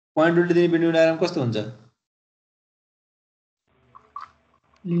पोइन्ट लोडले दिने बेन्डिङ डायग्राम कस्तो हुन्छ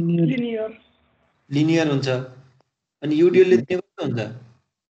लिनियर हुन्छ अनि युडिएल ले दिने कस्तो हुन्छ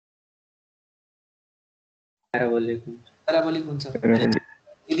प्याराबोलिक हुन्छ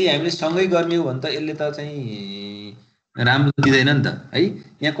यदि हामीले सँगै गर्ने हो भने त यसले त चाहिँ राम्रो दिदैन नि त है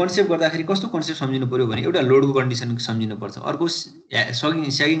यहाँ कन्सेप्ट गर्दाखेरि कस्तो कन्सेप्ट सम्झिनु पर्यो भने एउटा लोडको कन्डिसन सम्झिनु पर्छ अर्को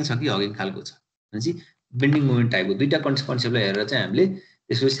स्यागिङ छ कि हगिङ खालको छ भनेपछि बेन्डिङ मोमेन्ट टाइपको दुईटा कन्सेप्टलाई हेरेर चाहिँ हामीले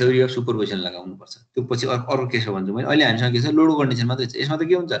त्यसको थ्योरी अफ सुपरपोजिसन लगाउनु पर्छ त्यो पछि अर्को केस हो भन्छु मैले अहिले हामीसँग के छ लोडको कन्डिसन मात्रै छ यसमा त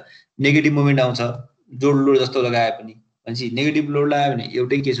के हुन्छ नेगेटिभ मोमेन्ट आउँछ जोड लोड जस्तो लगाए पनि भनेपछि नेगेटिभ लोड लगायो भने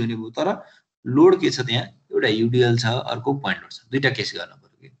एउटै केस हुने भयो तर लोड के छ त्यहाँ एउटा युडिएल छ अर्को पोइन्ट लोड छ दुईटा केस गर्न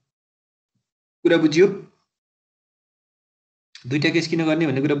पर्यो के कुरा बुझियो दुईटा केस किन गर्ने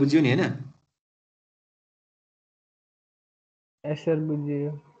भन्ने कुरा बुझियो नि हैन सर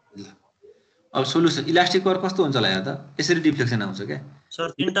बुझियो अब सोलुसन इलास्टिक कर्भ कस्तो हुन्छ होला हेर त यसरी डिफ्लेक्सन आउँछ क्या सर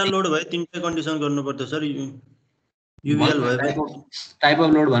तीनटा लोड भए तीनटै कन्डिसन गर्नु पर्छ सर युबिएल भए टाइप अफ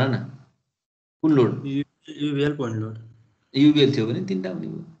लोड भन न कुन लोड युबिएल पोइन्ट लोड युबिएल थियो भने तीनटा हुने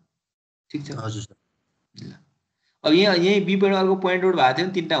भयो ठीक छ हजुर सर अब यही बी पोइन्ट अर्को पोइन्ट लोड भएको थियो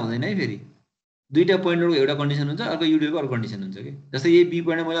भने तीनटा हुँदैन है फेरि दुईटा पोइन्ट लोडको एउटा कन्डिसन हुन्छ अर्को युडिएलको अर्को कन्डिसन हुन्छ कि जस्तै यही बी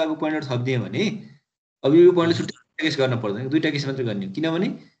पोइन्टमा मैले अर्को पोइन्ट लोड थपिदिएँ भने अब यो पोइन्टले छुट्टै केस गर्न पर्दैन दुईटा केस मात्रै गर्ने हो किनभने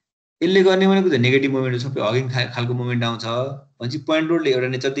यसले गर्ने भनेको चाहिँ नेगेटिभ मोमेन्ट सबै हगिङ खालको मोमेन्ट आउँछ भनेपछि पोइन्ट लोडले एउटा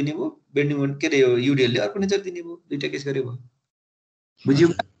नेचर दिने भयो बेन्डिङ मोमेन्ट के अरे युडिएलले अर्को नेचर दिने भयो दुईटा केस गरे भयो बुझ्यो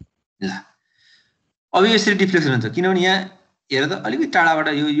ल अब यसरी डिफ्लेक्सन हुन्छ किनभने यहाँ हेर त अलिकति टाढाबाट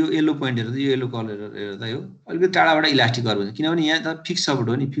यो येलो पोइन्ट हेर त यो येलो कलर हेर त यो अलिकति टाढाबाट इलास्टिक कर्भ हुन्छ किनभने यहाँ त फिक्स सपोर्ट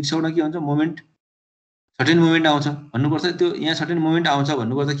हो नि फिक्स सपोर्टमा के हुन्छ मोमेन्ट सर्टेन मोमेन्ट आउँछ भन्नुपर्छ त्यो यहाँ सर्टेन मोमेन्ट आउँछ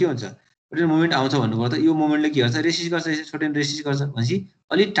भन्नुपर्दा के हुन्छ सर्टेन मोमेन्ट आउँछ भन्नुपर्दा यो मोमेन्टले के गर्छ रेसिस्ट गर्छ सर्टेन रेसिस्ट गर्छ भनेपछि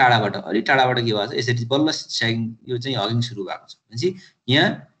अलिक टाढाबाट के भएको छ यसरी बल्ल स्यागिङ यो चाहिँ हगिङ सुरु भएको छ भनेपछि यहाँ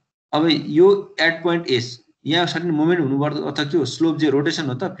अब यो एट पोइन्ट एस यहाँ सर्टेन मोमेन्ट हुनुपर्छ अथवा के हो स्लोप जे रोटेसन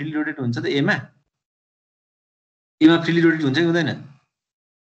हो त फ्रीली रोटेट हुन्छ त एमा फ्रीली रोटेट हुन्छ कि हुँदैन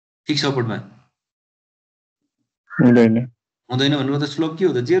फिक्स सपोर्टमा हुँदैन भन्नुपर्दा स्लोप के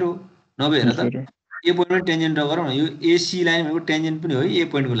हो त जेरो नभए हेर त ए पोइन्टमा टेन्जेन्ट ड्रा गरौँ न यो एसी लाइन भनेको टेन्जेन्ट पनि हो है ए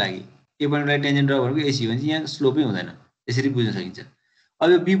पोइन्टको लागि टेन्जेन्ट ड्रा भनेको एसी भनेपछि यहाँ स्लोपै हुँदैन यसरी बुझ्न सकिन्छ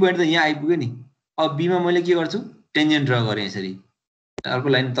अब यो बी पोइन्ट त यहाँ आइपुग्यो नि अब बीमा मैले के गर्छु टेन्जेन्ट ड्रा गरेँ यसरी अर्को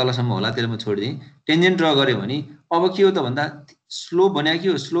लाइन तलसम्म होला त्यसलाई म छोडिदिएँ टेन्जेन्ट ड्रा गरेँ भने अब के हो त भन्दा स्लोप भनेको के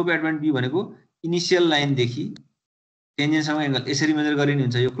हो स्लोप एट पोइन्ट बी भनेको इनिसियल लाइनदेखि टेन्जेन्टसँग एङ्गल यसरी मेजर गरिने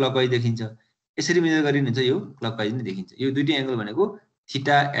हुन्छ यो क्लकवाइज देखिन्छ यसरी मेजर गरिने हुन्छ यो क्लकवाइज नै देखिन्छ यो दुईटै एङ्गल भनेको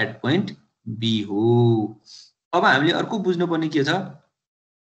थीटा एट पोइन्ट बी हो अब हामीले अर्को बुझ्नुपर्ने के छ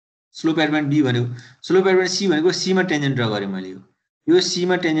स्लोप एट पोइन्ट बी भनेको स्लोप एट पोइन्ट सी भनेको सीमा टेन्जेन्ट ड्रा गरेँ मैले यो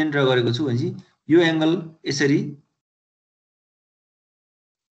सीमा टेन्जेन्ट ड्रा गरेको छु भनेपछि यो एङ्गल यसरी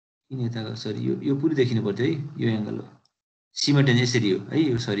किन यता सरी यो पुरै देखिनु पर्थ्यो है यो एङ्गल हो सीमा टेन्जेन्ट यसरी हो है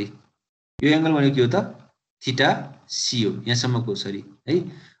यो सरी यो एंगल भनेको के हो त थीटा सी हो यहाँसम्मको सरी है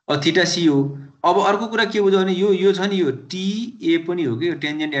अब थीटा सी हो अब अर्को कुरा के बुझ्यो भने यो छ नि यो टी ए पनि हो कि यो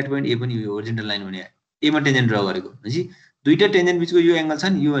टेन्जेन्ट एट पोइन्ट ए पनि हो होरिजोन्टल लाइन भने ए मा टेन्जेन्ट ड्रा गरेको भनेपछि दुईटा टेन्जेन्ट बीचको यो एंगल छ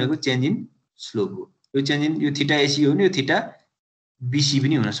नि यो भनेको चेन्ज इन स्लोप हो यो चेन्ज इन यो थीटा एसी हो नि यो थीटा बीसी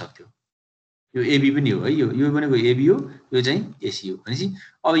पनि हुन सक्थ्यो यो एबी पनि हो है यो भनेको एबी हो यो चाहिँ एसी हो भनेपछि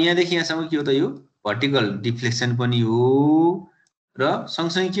अब यहाँदेखि यहाँसम्म के हो त यो भर्टिकल डिफ्लेक्सन पनि हो र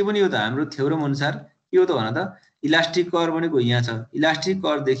सँगसँगै के पनि हो त हाम्रो थ्योरम अनुसार के हो त भन त इलास्टिक कर्व भनेको यहाँ छ इलास्टिक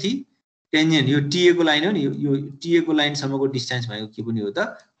कर्वदेखि टेन्जेन्ट यो टीए को लाइन हो नि यो टीए को लाइन सम्मको डिस्टेन्स भनेको के पनि हो त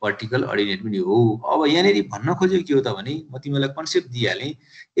भर्टिकल अर्डिनेट पनि हो अब यहाँनेरि भन्न खोजेको के हो त भने म तिमीलाई कन्सेप्ट दिइहालेँ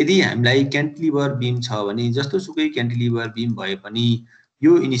यदि हामीलाई क्यान्टिलिभर बीम छ भने जस्तो सुकै क्यान्टिलिभर बीम भए पनि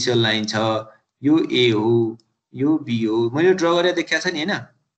यो इनिशियल लाइन छ यो ए हो यो बी हो मैले ड्रा गरेर देखाएको छ नि हैन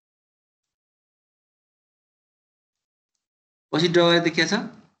पछि ड्रा गरेर देखाएको छ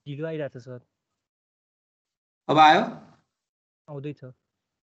ढिलो आइरहेको छ सर अब आयो आउँदै छ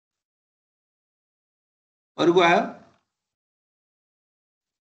अरुको आयो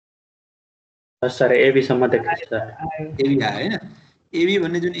सर एबी सम्म देखाएको छ एबी आयो हैन एबी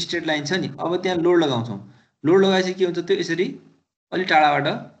भन्ने जुन स्ट्रेट लाइन छ नि अब त्यहाँ लोड लगाउँछौं लोड लगाएपछि के हुन्छ त्यो यसरी अलि टाढाबाट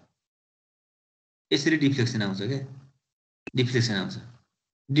यसरी डिफ्लेक्सन आउँछ के डिफ्लेक्सन आउँछ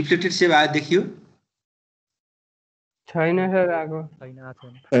डिफ्लेक्टेड सेप आयो देखियो छैन सर आएको छैन आएको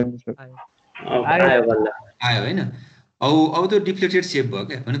छैन आयो बल्ल आयो हैन अब त्यो डिफ्लेक्टेड सेप भयो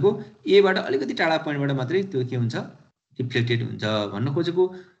के भनेको ए बाट अलिकति टाढा पोइन्टबाट मात्रै त्यो के हुन्छ डिफ्लेक्टेड हुन्छ भन्न खोजेको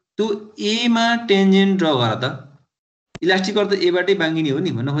त्यो ए मा टेन्जेन्ट ड्रा गर त इलास्टिक कर्व त ए बाटै बाङ्गिने हो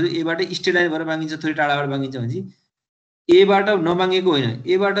नि भन्न खोजेको ए बाटै स्ट्रेट लाइन भएर बाङ्गिन्छ थोरै टाढाबाट बाङ्गिन्छ भनेपछि ए बाट नबाङ्गेको होइन ए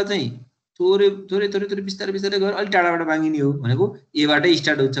बाट चाहिँ थोरै थोरै थोरै थोरै बिस्तारै बिस्तारै गएर अलि टाढाबाट बाङ्गिने हो भनेको ए बाटै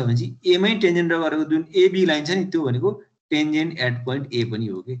स्टार्ट हुन्छ भनेपछि ए मै टेन्जेन्ट ड्रा गरेको जुन एबी लाइन छ नि त्यो भनेको टेन्जेन्ट एट पोइन्ट ए पनि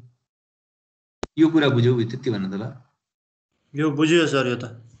हो के यो कुरा बुझ्यौ त्यति भन्न त ल यो बुझ्यो सर यो त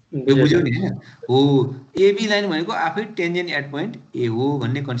यो बुझ्यौ नि हैन हो एबी लाइन भनेको आफै टेन्जेन्ट एट पोइन्ट ए हो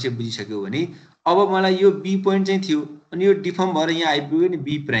भन्ने कन्सेप्ट बुझिसक्यो भने अब मलाई यो बी पोइन्ट चाहिँ थियो अनि यो डिफर्म भएर यहाँ आइपुग्यो नि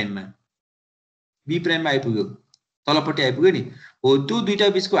बी प्राइममा आइपुग्यो तलपट्टि आइपुग्यो नि हो त्यो दुईटा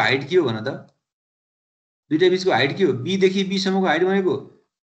बीचको हाइट के हो भन त दुईटा बीचको हाइट के हो बी देखि बी सम्मको हाइट भनेको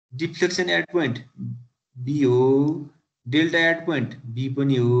डिफ्लेक्सन एट पोइन्ट बी हो डेल्टा एट पोइन्ट बी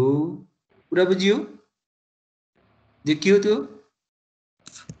पनि हो कुरा बुझियो देखियो त्यो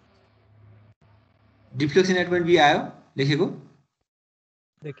डिफ्लेक्सन एट पोइन्ट बी आयो लेखेको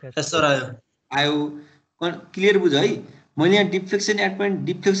देखिया सर आयो आयो क्लियर बुझ है मैले यहाँ डिफ्लेक्सन एट पोइन्ट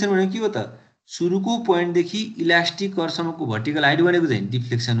डिफ्लेक्सन भनेको के हो त सुरुको पोइन्ट देखि इलास्टिक कर्वसम्मको भर्टिकल हाइट भनेको चाहिँ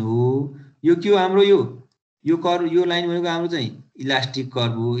डिफ्लेक्सन हो यो के हो हाम्रो यो कर्व यो लाइन भनेको हाम्रो चाहिँ इलास्टिक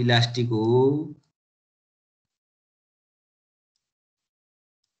कर्व हो इलास्टिक हो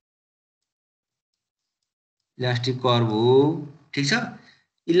इलास्टिक कर्व हो ठीक छ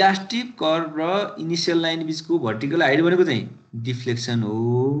इलास्टिक कर्व र इनिशियल लाइन बीचको भर्टिकल हाइट भनेको चाहिँ डिफ्लेक्सन हो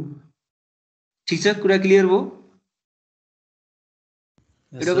ठीक छ कुरा क्लियर भयो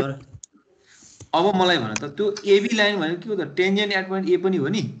अब मलाई भन त त्यो एबी लाइन भनेको के हो त टेन्जेन्ट एट पोइन्ट ए पनि हो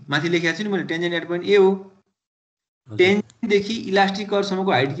नि माथि लेखेको छु नि मैले टेन्जेन्ट एट पोइन्ट ए हो टेन्जेन्ट देखि इलास्टिक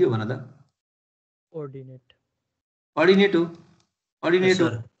कर्वसम्मको हाइट के हो भन त अर्डिनेट हो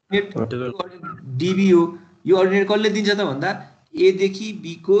डीबी हो यो अर्डिनेट कसले दिन्छ त भन्दा ए देखि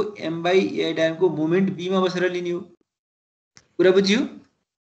बी को am by A डायनको moment be मा बसेर लिने हो कुरा बुझियो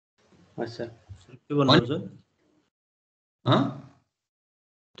अच्छा के भन्नु सर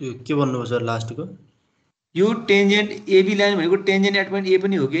त्यो के भन्नु सर लास्टको यो टेन्जेन्ट एबी लाइन भनेको टेन्जेन्ट एट पोइन्ट ए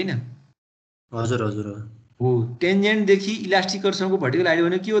पनि हो कि हैन हजुर हजुर हो टेन्जेन्ट देखि इलास्टिक कर्वसम्मको भर्टिकल हाइट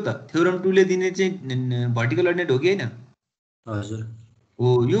भनेको के हो त थ्योरम 2 ले दिने चाहिँ भर्टिकल अर्डिनेट हो कि हैन हजुर हो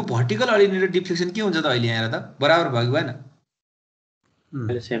यो भर्टिकल अर्डिनेट र डिफ्लेक्सन के हुन्छ त अहिले यहाँ त बराबर भयो कि भएन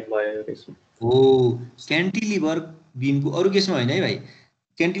सेम भयो त्यसमा हो क्यान्टिलिभर बीमको अरु केसमा हैन है भाइ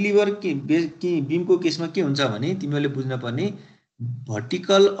क्यान्टिलिभर बीमको केसमा के हुन्छ भने तिमीले बुझ्न पर्ने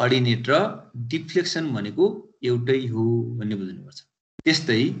भर्टिकल अर्डिनेट र डिफ्लेक्सन भनेको एउटै हो भन्ने बुझ्नुपर्छ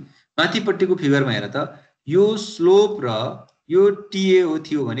त्यस्तै माथिपट्टिको फिगरमा हेर त यो स्लोप र यो टीए हो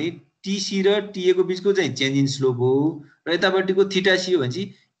थियो भने टीसी र टीए को बीचको चाहिँ चेन्ज इन स्लोप हो र यतापट्टिको थीटा सी हो भने चाहिँ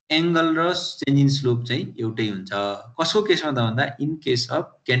एंगल र चेन्ज इन स्लोप चाहिँ एउटै हुन्छ कसको केसमा त भन्दा in case of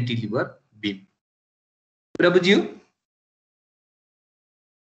cantilever beam कुरा बुझ्यो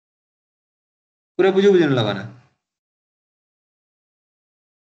बुझ्नु लगाउन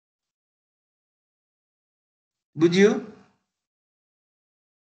बुझ्यो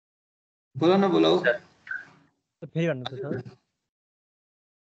बोला न बोलाऊ फेरि भन्नु त सर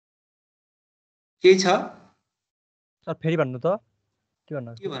के छ सर फेरि भन्नु त के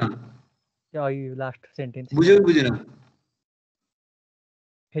भन्नु के भन त्यो अघि लास्ट सेन्टेन्स बुझ्यौ कि बुझेन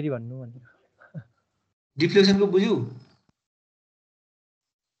फेरि भन्नु भन्नु डिफ्लेक्सनको बुझ्यौ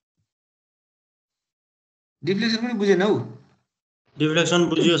डिफ्लेक्सन पनि बुझेन हौ डिफ्लेक्सन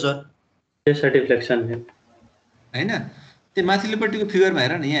बुझियो सर त्यसो डिफ्लेक्सन हैन त्यो माथिल्लोपट्टिको फिगरमा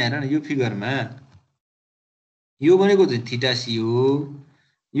हेर न यहाँ हेर न यो फिगरमा यो भनेको चाहिँ थीटा सी हो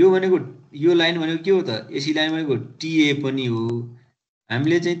यो भनेको यो लाइन भनेको के हो त एसी लाइन भनेको टीए पनि हो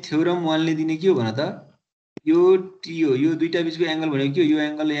हामीले चाहिँ थ्योरम 1 ले दिने के हो भन त यो टी हो यो दुईटा बीचको एंगल भनेको के हो यो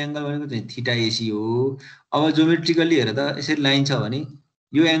एंगल भनेको चाहिँ थीटा एसी हो अब ज्योमेट्रिकली हेर त यसरी लाइन छ भने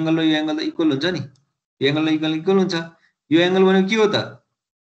यो एंगल र यो एंगल त इक्वल हुन्छ नि यो एंगल र एंगल इक्वल हुन्छ यो एंगल भनेको के हो त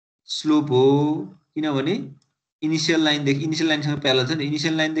स्लोप हो किनभने इनिशियल लाइनसँग प्यारलल छ नि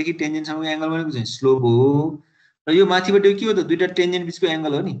इनिशियल लाइनदेखि टेन्जेन्टसम्मको एंगल भनेको चाहिँ स्लोप हो र यो माथिबाट के हो त दुईटा टेन्जेन्ट बीचको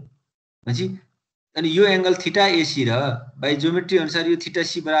एंगल हो नि भनेपछि अनि यो एंगल थीटा एसी र बाइ ज्योमेट्री अनुसार यो थीटा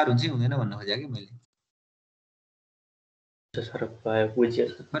सी बराबर हुन्छ कि हुँदैन भन्न खोजेँ के मैले सर बुझियो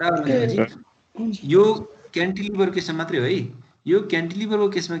बराबर भनेपछि यो क्यान्टिलिभर केसमा मात्रै हो है यो क्यान्टिलिभरको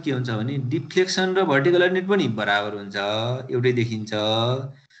केसमा के हुन्छ भने डिफ्लेक्सन र भर्टिकल एलिमेन्ट पनि बराबर हुन्छ एउटै देखिन्छ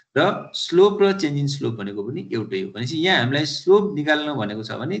र स्लोप र चेन्ज इन स्लोप भनेको पनि एउटै हो भनेपछि यहाँ हामीलाई स्लोप निकाल्न भनेको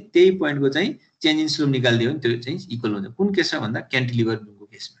छ भने त्यही पोइन्टको चाहिँ चेन्ज इन स्लोप निकाल्दियो भने त्यो चाहिँ इक्वल हुन्छ कुन केसमा भन्दा क्यान्टिलिभर बीमको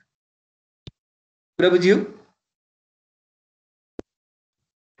केसमा कुरा बुझियो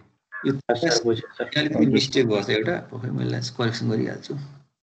यो अलिकति मिस्टेक भएछ एउटा मैले करेक्सन गरिहाल्छु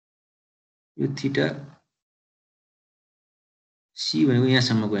यो थीटा सी भनेको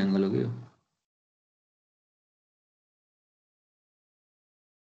यहाँसम्मको एंगल हो के हो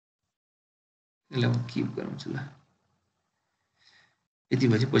यसलाई म किप गराउँछु ल यति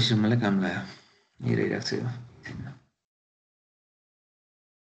भएपछि पछि मलाई काम लाग्यो हेरिरहेको छ यो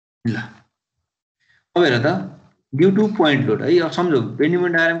ल अब हेर त ड्यू टु पोइन्ट लोड है अब सम्झौ बेन्डिङ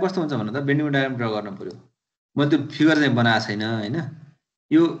डायग्राम कस्तो हुन्छ भन्दा त बेन्डिङ डायग्राम ड्रा गर्न पर्यो म त्यो फिगर चाहिँ बनाएको छैन हैन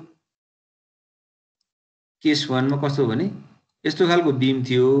यो केस 1 मा कस्तो भने यस्तो खालको बीम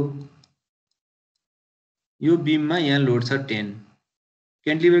थियो यो बीममा यहाँ लोड छ 10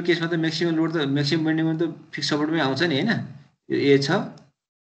 क्यान्टिलिभर केसमा त म्याक्सिमम लोड त म्याक्सिमम बेन्डिङमा त फिक्स सपोर्टमै आउँछ नि हैन यो ए छ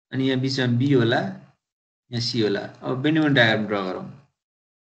अनि यहाँ बीचमा बी होला यहाँ सी होला अब बेन्डिङ डायग्राम ड्रा गरौँ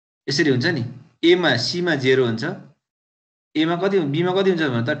यसरी हुन्छ नि ए मा सी मा 0 हुन्छ ए मा कति बी मा कति हुन्छ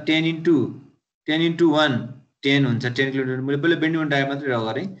भने त 10 into 1 10 हुन्छ 10 किलोमिटर मैले पहिले बेन्डिङ डायग्राम मात्रै ड्रा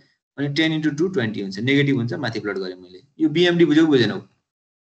गरेँ अनि 10 into 2 20 हुन्छ नेगेटिभ हुन्छ माथि प्लट गरेँ मैले यो बीएमडी बुझ्यौ बुझेनौ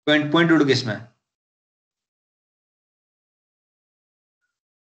पोइन्ट रोड केसमा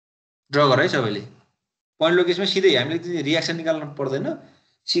ड्रा गर है सबैले पोइन्ट लो केसमा सिधै हामीले रियाक्सन निकाल्न पर्दैन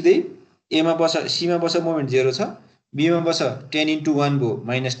सिधै ए मा बस सी मा बस मोमेन्ट 0 छ बी मा बस 10 into 1 भो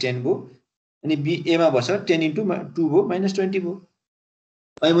 -10 भो अनि बी ए मा बस 10 into 2 भो -20 भो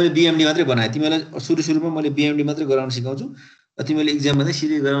अहिले मैले बीएमडी मात्रै बनाए तिमीलाई सुरुमा मैले बीएमडी मात्रै गराउन सिकाउँछु तिमीले एक्जाममा चाहिँ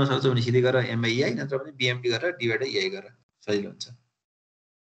सिधै गराउन सक्छौ भने सिधै गर एमआईआई नत्र भने बीएमडी गरेर डिभाइड एआई गर सजिलो हुन्छ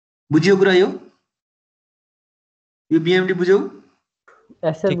बुझ्यो कुरा यो बीएमडी बुझ्यौ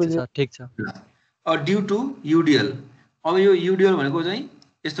एसआर बुझ्यो ठीक छ अब ड्यू टु युडिएल अब यो युडिएल भनेको चाहिँ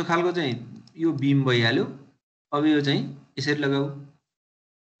यस्तो खालको चाहिँ यो बीम भइहाल्यो अब यो चाहिँ यसरी लगाऊ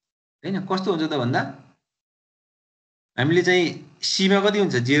हैन कस्तो हुन्छ त भन्दा हामीले चाहिँ सी मा कति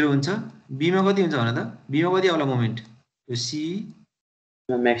हुन्छ 0 हुन्छ बी मा कति हुन्छ भने त बी मा कति आउला मोमेन्ट यो सी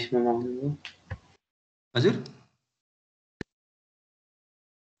म्याक्सिमम आउँछ हजुर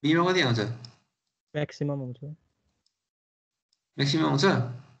बी मा कति आउँछ म्याक्सिमम आउँछ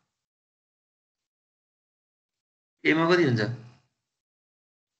ए मा कति हुन्छ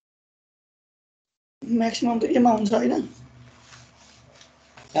म्याक्सिमम त ए मा हुन्छ हैन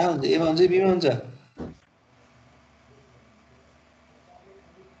कहाँ हुन्छ ए मा हुन्छ बी मा हुन्छ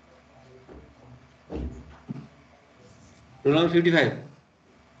रोल नम्बर 55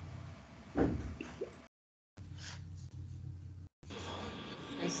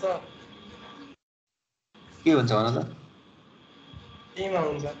 के भन्छ भन त बी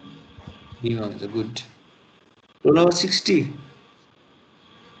मा हुन्छ गुड रोल नम्बर 60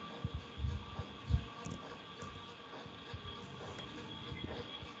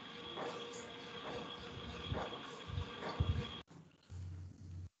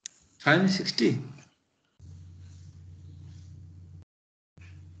 60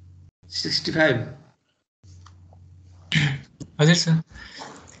 65 हजुर सर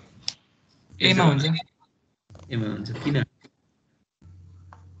एमा हुन्छ किन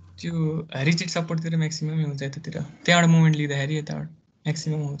त्यो रिजिड सपोर्टतिर म्याक्सिमम हुन्छ यतातिर त्यहाँबाट मोमेन्ट लिँदाखेरि यताबाट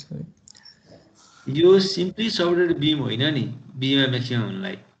म्याक्सिमम आउँछ यो सिम्पली सपोर्टेड बीम होइन नि बीमा म्याक्सिमम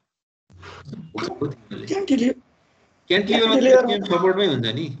हुनलाई क्यान्टिलिभरमा सपोर्टमै हुन्छ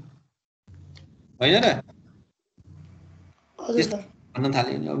नि होइन र हजुर सर भन्न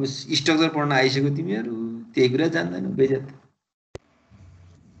थाल्यो नि अब स्ट्रक्चर पढ्न आइसक्यो तिमीहरू त्यही कुरा जान्दैनौ बेइज्जत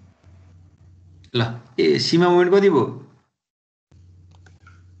ल ए सीमा मोमेन्ट कति भयो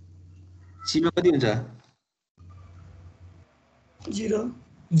सीमा कति हुन्छ 0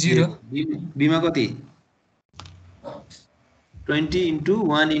 0 बीमा कति 20 into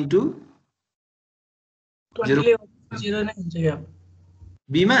 1 into 20 ले 0 नै हुन्छ क्या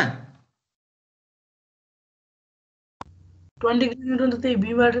बीमा 20 किलोमिटर त त्यही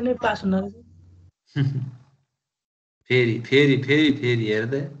बीबाट नै पास हुन रहेछ फेरि हेर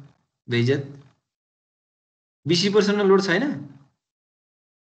त बेइज्जत 20% लोड छैन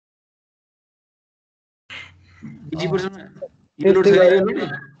 20% लोड छैन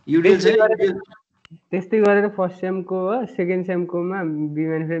युडिएल छैन त्यस्तै गरेर फर्स्ट सेमको हो सेकेन्ड सेमकोमा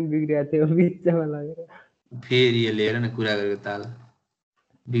बिमारी फ्रेम बिग्रिएको थियो बिचमा लगेर फेरि यसले हेर न कुरा गरेको ताल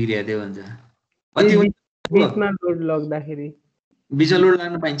बिग्रिएको थियो भन्छ कति हुन्छ बिचमा लोड लग्दाखेरि बिचमा लोड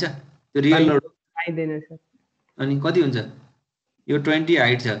लाग्न पाइन्छ त्यो रियल लोड पाइँदैन सर अनि कति हुन्छ यो 20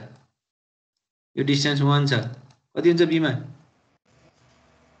 हाइट छ यो डिस्टेन्स 1 छ कति हुन्छ बीमा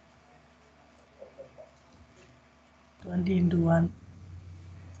 20 into 1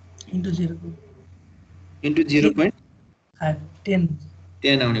 into 0 into 0.10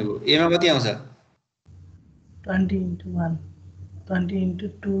 10 आउने भयो एमा कति आउँछ 20 into 1 20 into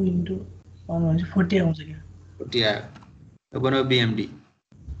 2 into 1 भनेपछि 40 आउँछ क्या 40 आयो यो बनाऊ बीएमडी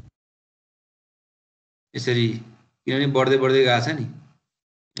यसरी किनभने बढ्दै गएको छ नि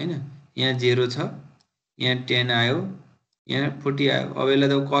हैन यहाँ 0 छ यहाँ 10 आयो यहाँ 40 आयो अब यसलाई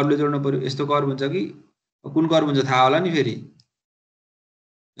त कर्वले जोड्नु पर्यो यस्तो कर्व हुन्छ कि कुन कर्व हुन्छ थाहा होला नि फेरि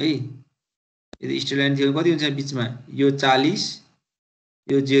है यदि स्ट्रेट लाइन थियो कति हुन्छ बीचमा यो 40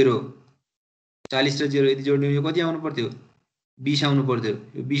 यो 0 40 र 0 यदि जोड्ने यो कति आउनु पर्थ्यो 20 आउनु पर्थ्यो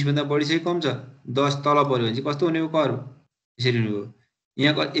यो 20 भन्दा बढी चाहिँ कम छ 10 तल पर्यो भने चाहिँ कस्तो हुने हो कर्व यसरी हुने हो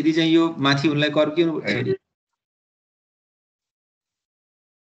यहाँ यदि चाहिँ यो माथि हुनलाई कर्व के हुनु पर्छ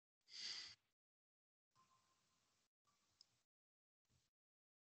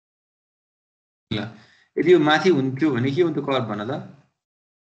ल यदि यो माथि हुन्थ्यो भने के हुन्थ्यो कर्व भन त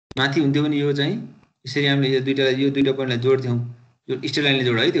माथि हुन्थ्यो भने यो चाहिँ यसरी हामीले यो दुईटा पोइन्टलाई जोड्थ्यौं यो स्ट्रेट लाइनले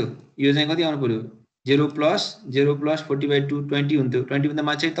जोड है त्यो यो चाहिँ कति आउनु पर्यो 0 plus 40/2 20 हुन्थ्यो 20 भन्दा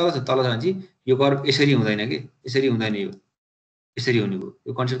माथि तल छ भने चाहिँ यो कर्व यसरी हुँदैन के यसरी हुँदैन यो यसरी हुने भयो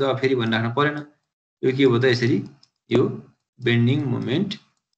यो कन्सेप्ट त अब फेरि भन्न राख्न परेन यो के हो त यसरी यो बेन्डिङ मोमेन्ट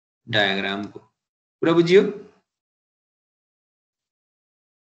डायग्रामको कुरा बुझियो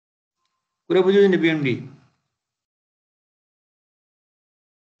नि बीएमडी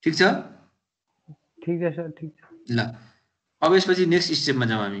ठीक छ सर ठीक छ ल अब यसपछि नेक्स्ट स्टेपमा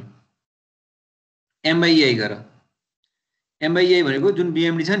जाउँ हामी M/EI गर M/EI भनेको जुन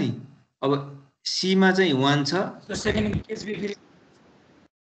बीएमडी छ नि अब C मा चाहिँ 1 छ सेकेन्ड केस बी फेरि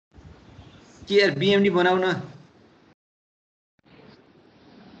के यार बीएमडी बनाउन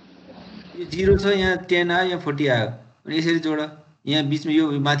यो 0 छ यहाँ 10 आयो यहाँ 40 आयो अनि यसरी जोड यहाँ बीचमा यो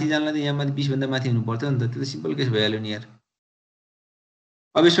माथि जानलाई त यहाँ माथि 20 भन्दा माथि हुनु पर्थ्यो नि त त्यो त सिम्पल केस भइहाल्यो नि यार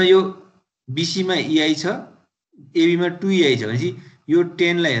अब यसमा यो बीसी मा EI छ एबी मा 2 EI छ भनेपछि यो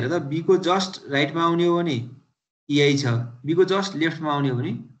 10 लाई हेर त बी को जस्ट राइटमा आउने हो भने EI छ बी को जस्ट लेफ्टमा आउने हो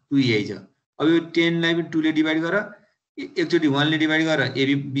भने 2 EI छ अब यो 10 लाई पनि 2 ले डिवाइड गर एकचोटी 1 ले डिवाइड गर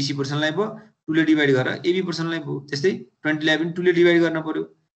एबी बीसी पर्सनलाई पो 2 ले डिवाइड गर एबी पर्सनलाई पो त्यस्तै 20 लाई पनि 2 ले डिवाइड गर्न पर्यो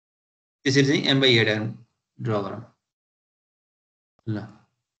त्यसरी चाहिँ M/EI डायग्राम ड्रा गरौँ ल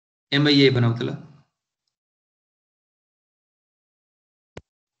M/EI बनाऊ त ल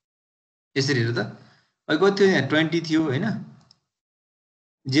यसरी हेर त अहिले कति थियो यहाँ 20 थियो हैन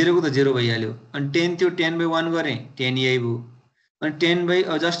 0 को त 0 भइहाल्यो अनि 10 थियो 10/1 गरे 10 EI भयो अनि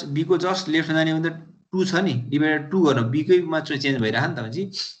 10 जस्ट बी को जस्ट लेफ्ट जाने भने त 2 छ नि डिवाइडेड 2 गर्न बी कै मात्र चेन्ज भइराछ नि त भनेपछि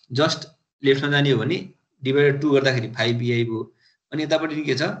जस्ट लेफ्टमा जाने हो भने डिवाइडेड 2 गर्दाखेरि 5 EI भयो अनि यतापट्टि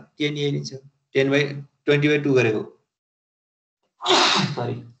के छ 10 EI नि छ 20/2 गरेको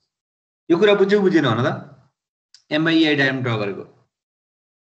सरी यो कुरा बुझ्यो बुझेन भन त M/EI डायग्राम ड्रा गरेको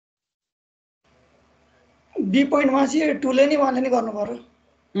बी पोइन्ट मा चाहिँ 2 ले नि 1 ले नि गर्नु पर्यो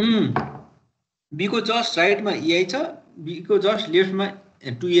बी को जस्ट राइटमा EI छ बी को जस्ट लेफ्टमा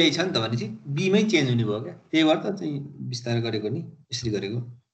 2 EI छ नि त भनेपछि बी मै चेन्ज हुने भयो क्या त्यही भएर त चाहिँ विस्तार गरेको नि यसरी गरेको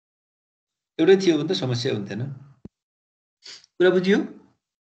एउटै थियो भने त समस्या हुन्थेन कुरा बुझ्यो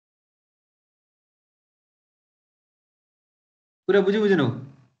बुझेनौ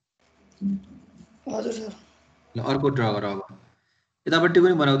हजुर सर ल अर्को ड्रा गर अब यतापट्टि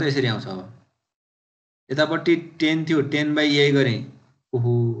पनि बनाऊ त यसरी आउँछ अब यतापट्टि 10 थियो 10/EI गरे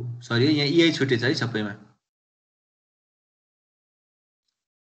ओहो सरी यहाँ EI छुटेछ है सबैमा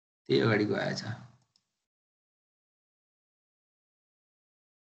त्यही अगाडिको आएछ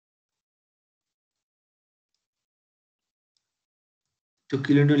त्यो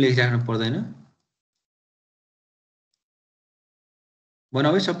किलोमिटर लेखिराख्नु पर्दैन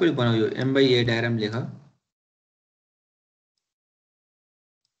बनाऊ है सबैले बनाऊ यो m/a डायग्राम लेख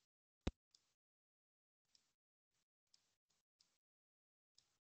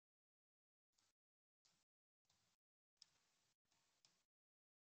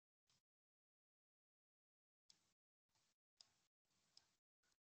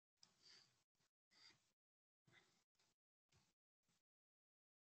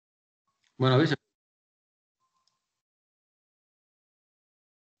बनाऊ है ल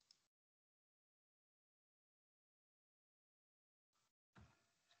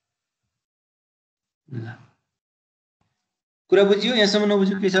कुरा बुझियो यहाँसम्म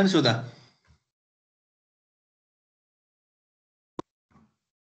नबुझ्यो के छ भने सोधा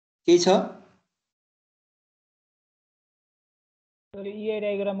के छ सर EI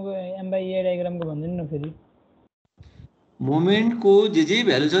डायग्रामको m/a डायग्रामको भन्दिनु न फेरि मोमेन्टको जे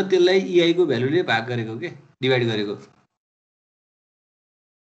भ्यालु छ त्यसलाई EI को भ्यालुले भाग गरेको के डिभाइड गरेको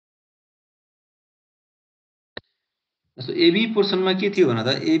जस्तो AB पोर्सनमा के थियो भन त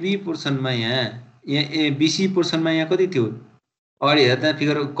AB पोर्सनमा यहाँ BC पोर्सनमा यहाँ कति थियो अगाडि हेर्दा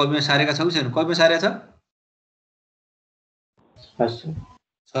फिगर कपीमा सारेका छौ छैन कपीमा सारेका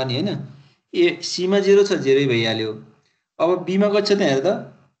छ नि हैन ए C मा 0 छ 0 भइहाल्यो अब B मा कति छ त हेर त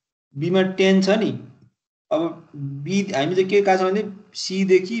B मा 10 छ नि अब B हामी चाहिँ के का छ भने C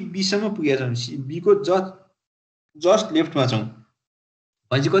देखि B सम्म पुगेका छौं B को जस्ट लेफ्टमा छौं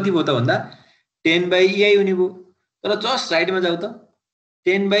भनेपछि कति भयो त भन्दा 10/EI हुने भयो तर जस्ट राइटमा जाऊ त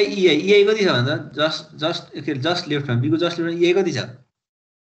 10/EI EI कति छ भन्दा जस्ट लेफ्टमा B को जस्ट लेफ्टमा EI कति छ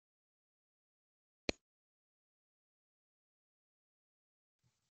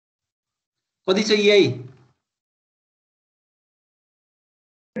कति छ EI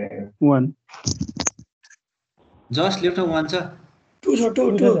 1 जस्ट लेफ्टमा 1 छ 2 छ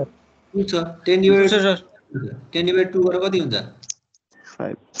 2 छ 10 डिवाइड 2 गरेर कति हुन्छ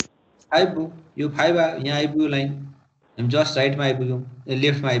 5 भयो यो 5 यहाँ आइपुग्यो लाइन हामी जस्ट राइटमा आइपुग्यौं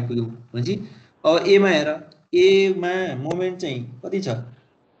लेफ्टमा आइपुग्यौं भनेपछि अब ए मा हेर ए मा मोमेन्ट चाहिँ कति छ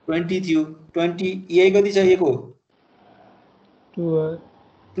 20 थियो 20 EI कति छ ए को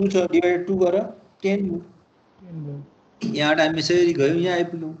 2 छ डिवाइड 2 गरेर 10 भयो यहाँबाट हामी यसरी गयौं यहाँ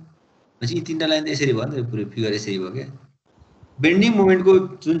आइपुग्यौं भनेपछि यी तीनटा लाइन यसरी भयो नि त पुरै फिगर यसरी भयो के बेन्डिङ मोमेन्टको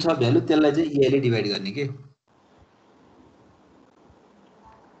जुन छ भ्यालु त्यसलाई चाहिँ EI ले डिवाइड गर्ने के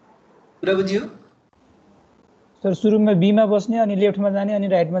कुरा बुझियो सर सुरुमा B मा बस्ने अनि लेफ्टमा जाने अनि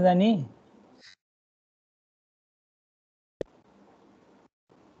राइटमा जाने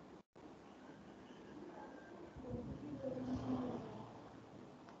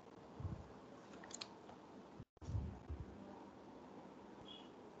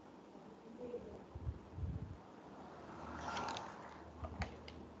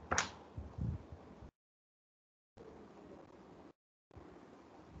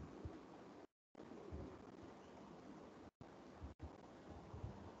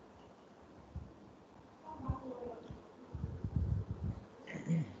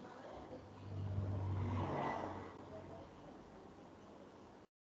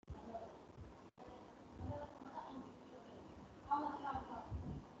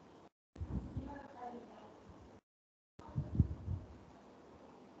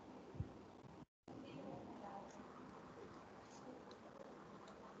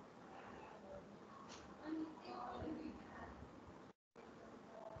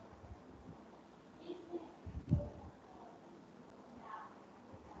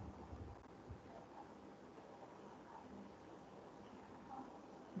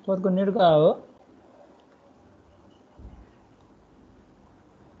सरको नेट कहाँ हो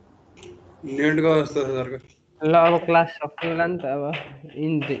नेट को अवस्था छ सरको ल अब क्लास सक्नु होला नि त अब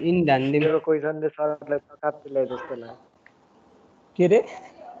इन ध्यान दिनु मेरो क्वेसनले सरलाई काट्दै ल्याए जस्तो लाग्यो के रे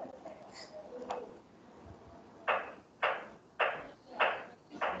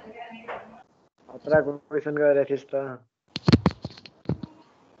खतराको क्वेसन गरेर थिस् त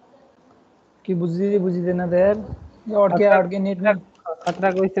के बुझिदैन त यार यो अड्के नेट में खतरा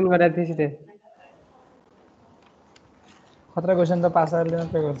क्वेसन गरेर थिस् रे खतरा क्वेसन त पासरले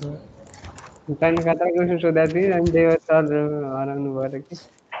मात्रै गर्छ त्यहाँ खतरा क्वेसन सोधा थिए अनि त्यो सर हराउनु भयो कि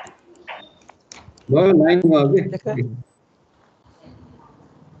भयो लाइनमा हो के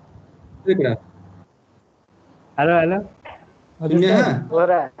हेलो हेलो हजुर सर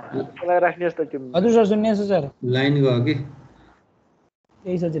ओरा त्यसलाई राख्ने जस्तो त्यो हजुर सर सुन्नेछु सर लाइन गयो के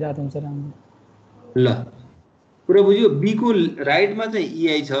त्यही सोचिरहेको थिएँ सर हामी ल पुरा बुझ्यो B को राइटमा चाहिँ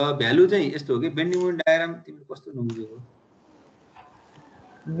EI छ भ्यालु चाहिँ यस्तो हो के बेन्डिङ मोमेन्ट डायग्राम तिमीले कस्तो नबुझेको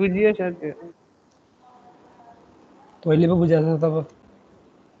बुझियो सर त्यो तैँले पो बुझाएको छ तब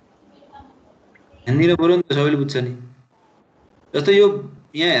ध्यान दिनु पर्यो नि त सबैले बुझ्छ नि जस्तो यो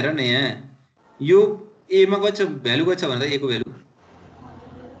यहाँ हेर न यहाँ यो ए मा कति छ भ्यालु कति छ भन्दा ए को भ्यालु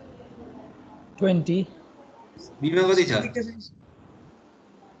 20 बी मा कति छ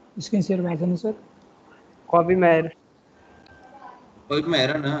स्क्रिन शेयर भएको छैन सर कपीमा हेर कहिलेमा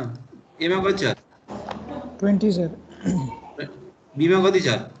हेर न ए मा कति छ 20 सर बी मा कति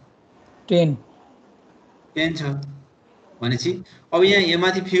छ 10 10 छ भनेपछि अब यहाँ ए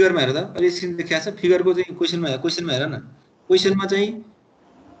माथि फिगरमा हेर त अहिले स्क्रिन देखाएको छ फिगरको चाहिँ क्वेशनमा हेर न क्वेशनमा चाहिँ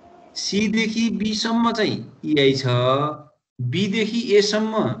सी देखि बी सम्म चाहिँ EI छ बी देखि ए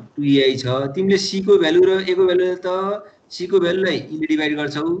सम्म 2EI छ तिमीले सी को भ्यालु र ए को भ्यालु त सी को भ्यालुलाई E ले डिभाइड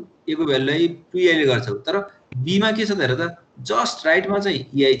गर्छौ ए को भ्यालुलाई 2EI ले गर्छौ तर बी मा के छ त हेर त जस्ट राइटमा चाहिँ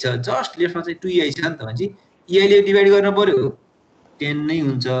EI छ जस्ट लेफ्टमा चाहिँ 2EI छ नि त भनेपछि EI ले डिभाइड गर्न पर्यो 10 नै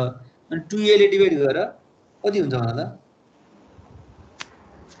हुन्छ अनि 2EI ले डिभाइड गरेर कति हुन्छ भन त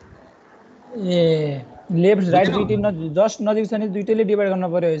ए लेफ्ट राइट दुईटै जस्ट नजिक छ नि दुईटैले डिभाइड गर्न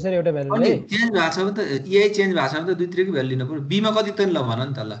पर्यो है सर एउटा भ्यालुले अनि चेन्ज भएको छ भने त EI चेन्ज भएको छ भने त दुईटैको भ्यालु लिनु पर्यो बी मा कति त ल भन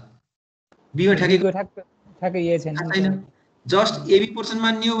नि त ल बी मा ठ्याक्कै ए छैन जस्ट एबी पोर्सन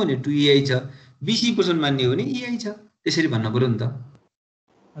मान्ने हो भने 2EI छ बीसी पोर्सन मान्ने हो भने EI छ त्यसरी भन्न पर्यो नि त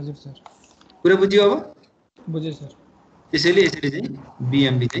हजुर सर कुरा बुझ्यो अब बुझे सर त्यसैले यसरी चाहिँ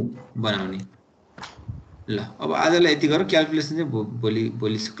बीएमडी चाहिँ बनाउने ल अब आजलाई यति गरौँ क्याल्कुलेसन चाहिँ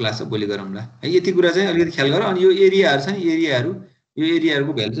भोलि क्लास छ भोलि गरौँ ल है यति कुरा चाहिँ अलिकति ख्याल गर अनि यो एरियाहरु छ नि यो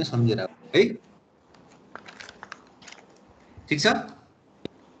एरियाहरुको भ्यालु चाहिँ सम्झेर है ठीक छ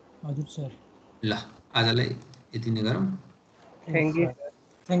हजुर सर ल आजलाई यति नै गरौँ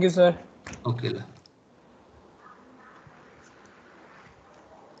थ्यांक यू सर ओके ल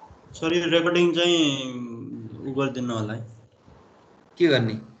सर यो रेकर्डिङ चाहिँ उ गरिदिनु होला है के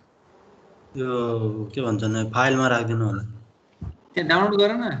गर्ने यो के भन्छन् फाइलमा राख्दिनु होला त्यहाँ डाउनलोड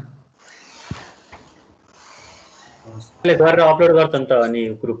गर न ले गरेर अपलोड गर्छ नि त अनि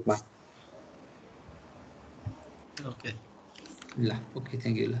ग्रुपमा ओके ल ओके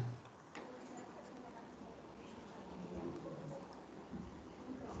थ्यांक यू ल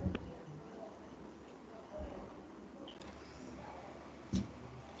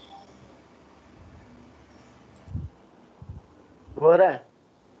गोरा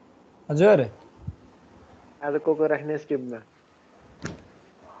हजुर आज को राख्ने स्किममा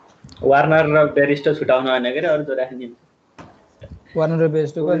वार्नर र बेरिस्टो छुटाउन आएन के अरु जो राख्ने वार्नर र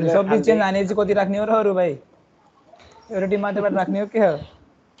बेरिस्टो गर्ने सबै चेन्ज हाने चाहिँ कति राख्ने हो र अरु भाइ एउटा टिम मात्रबाट राख्ने हो के हो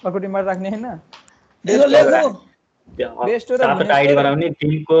अर्को टिमबाट राख्ने हैन बेस्टो र सातो आइडी बनाउने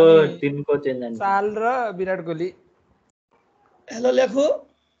टिमको चेन्ज हाने साल र विराट कोहली हेलो लेखु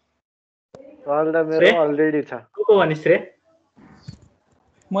चाल त मेरो अलरेडी छ को भनिस् रे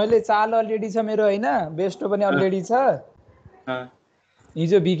मैले चाल अलरेडी छ मेरो हैन बेस्टो पनि अलरेडी छ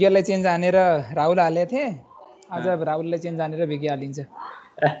हिजो भिकेलाई चेन्ज हानेर राहुल हाले थिए आज राहुललाई चेन्ज हानेर भिके हालिन्छ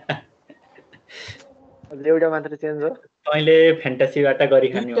एउटा मात्र चेन्ज हो तैले फ्यान्टेसीबाट गरि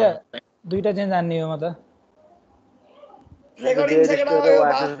खाने हो दुईटा चेन्ज हान्ने हो म त रेकर्डिङ सेकेन्ड आयो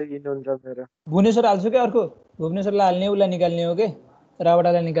मेरो भुवनेश्वर हाल्छु के अर्को भुवनेश्वरलाई हाल्ने उलाई निकाल्ने हो के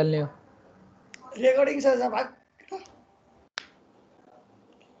रावटालाई निकाल्ने हो रेकर्डिङ छ भाग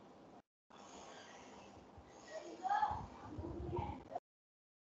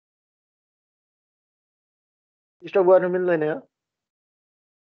स्टप गर्नु मिल्दैन हो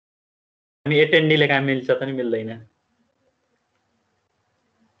अनि एटेन्डीले काम मिल्छ पनि मिल्दैन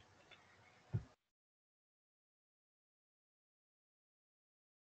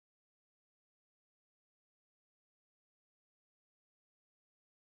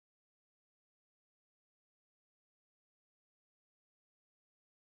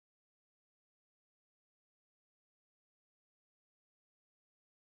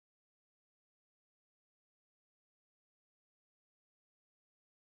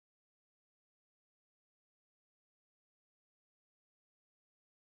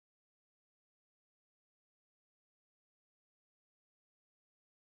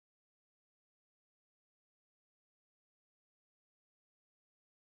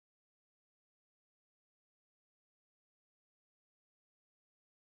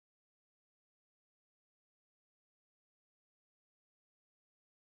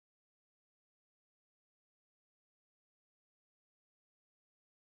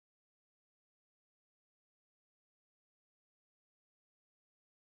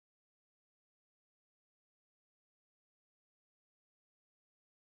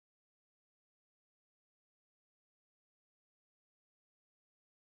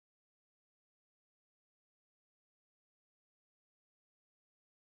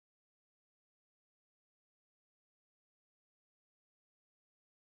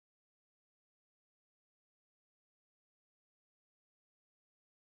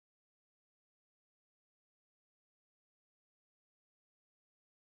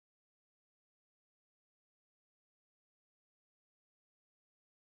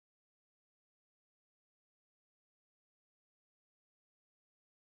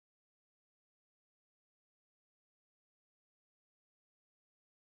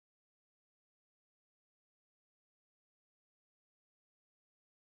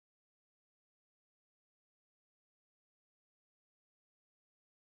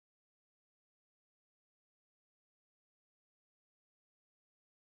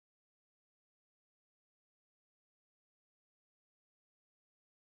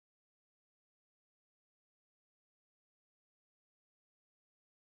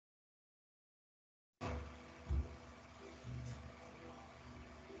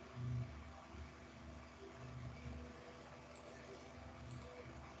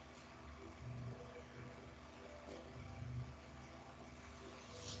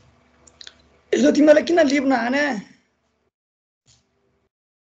हिजो तिमीले किन लिभ नहाने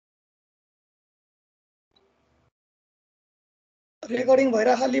रेकर्डिङ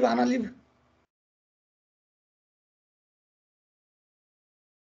भइरहेको लिभ हान लिभ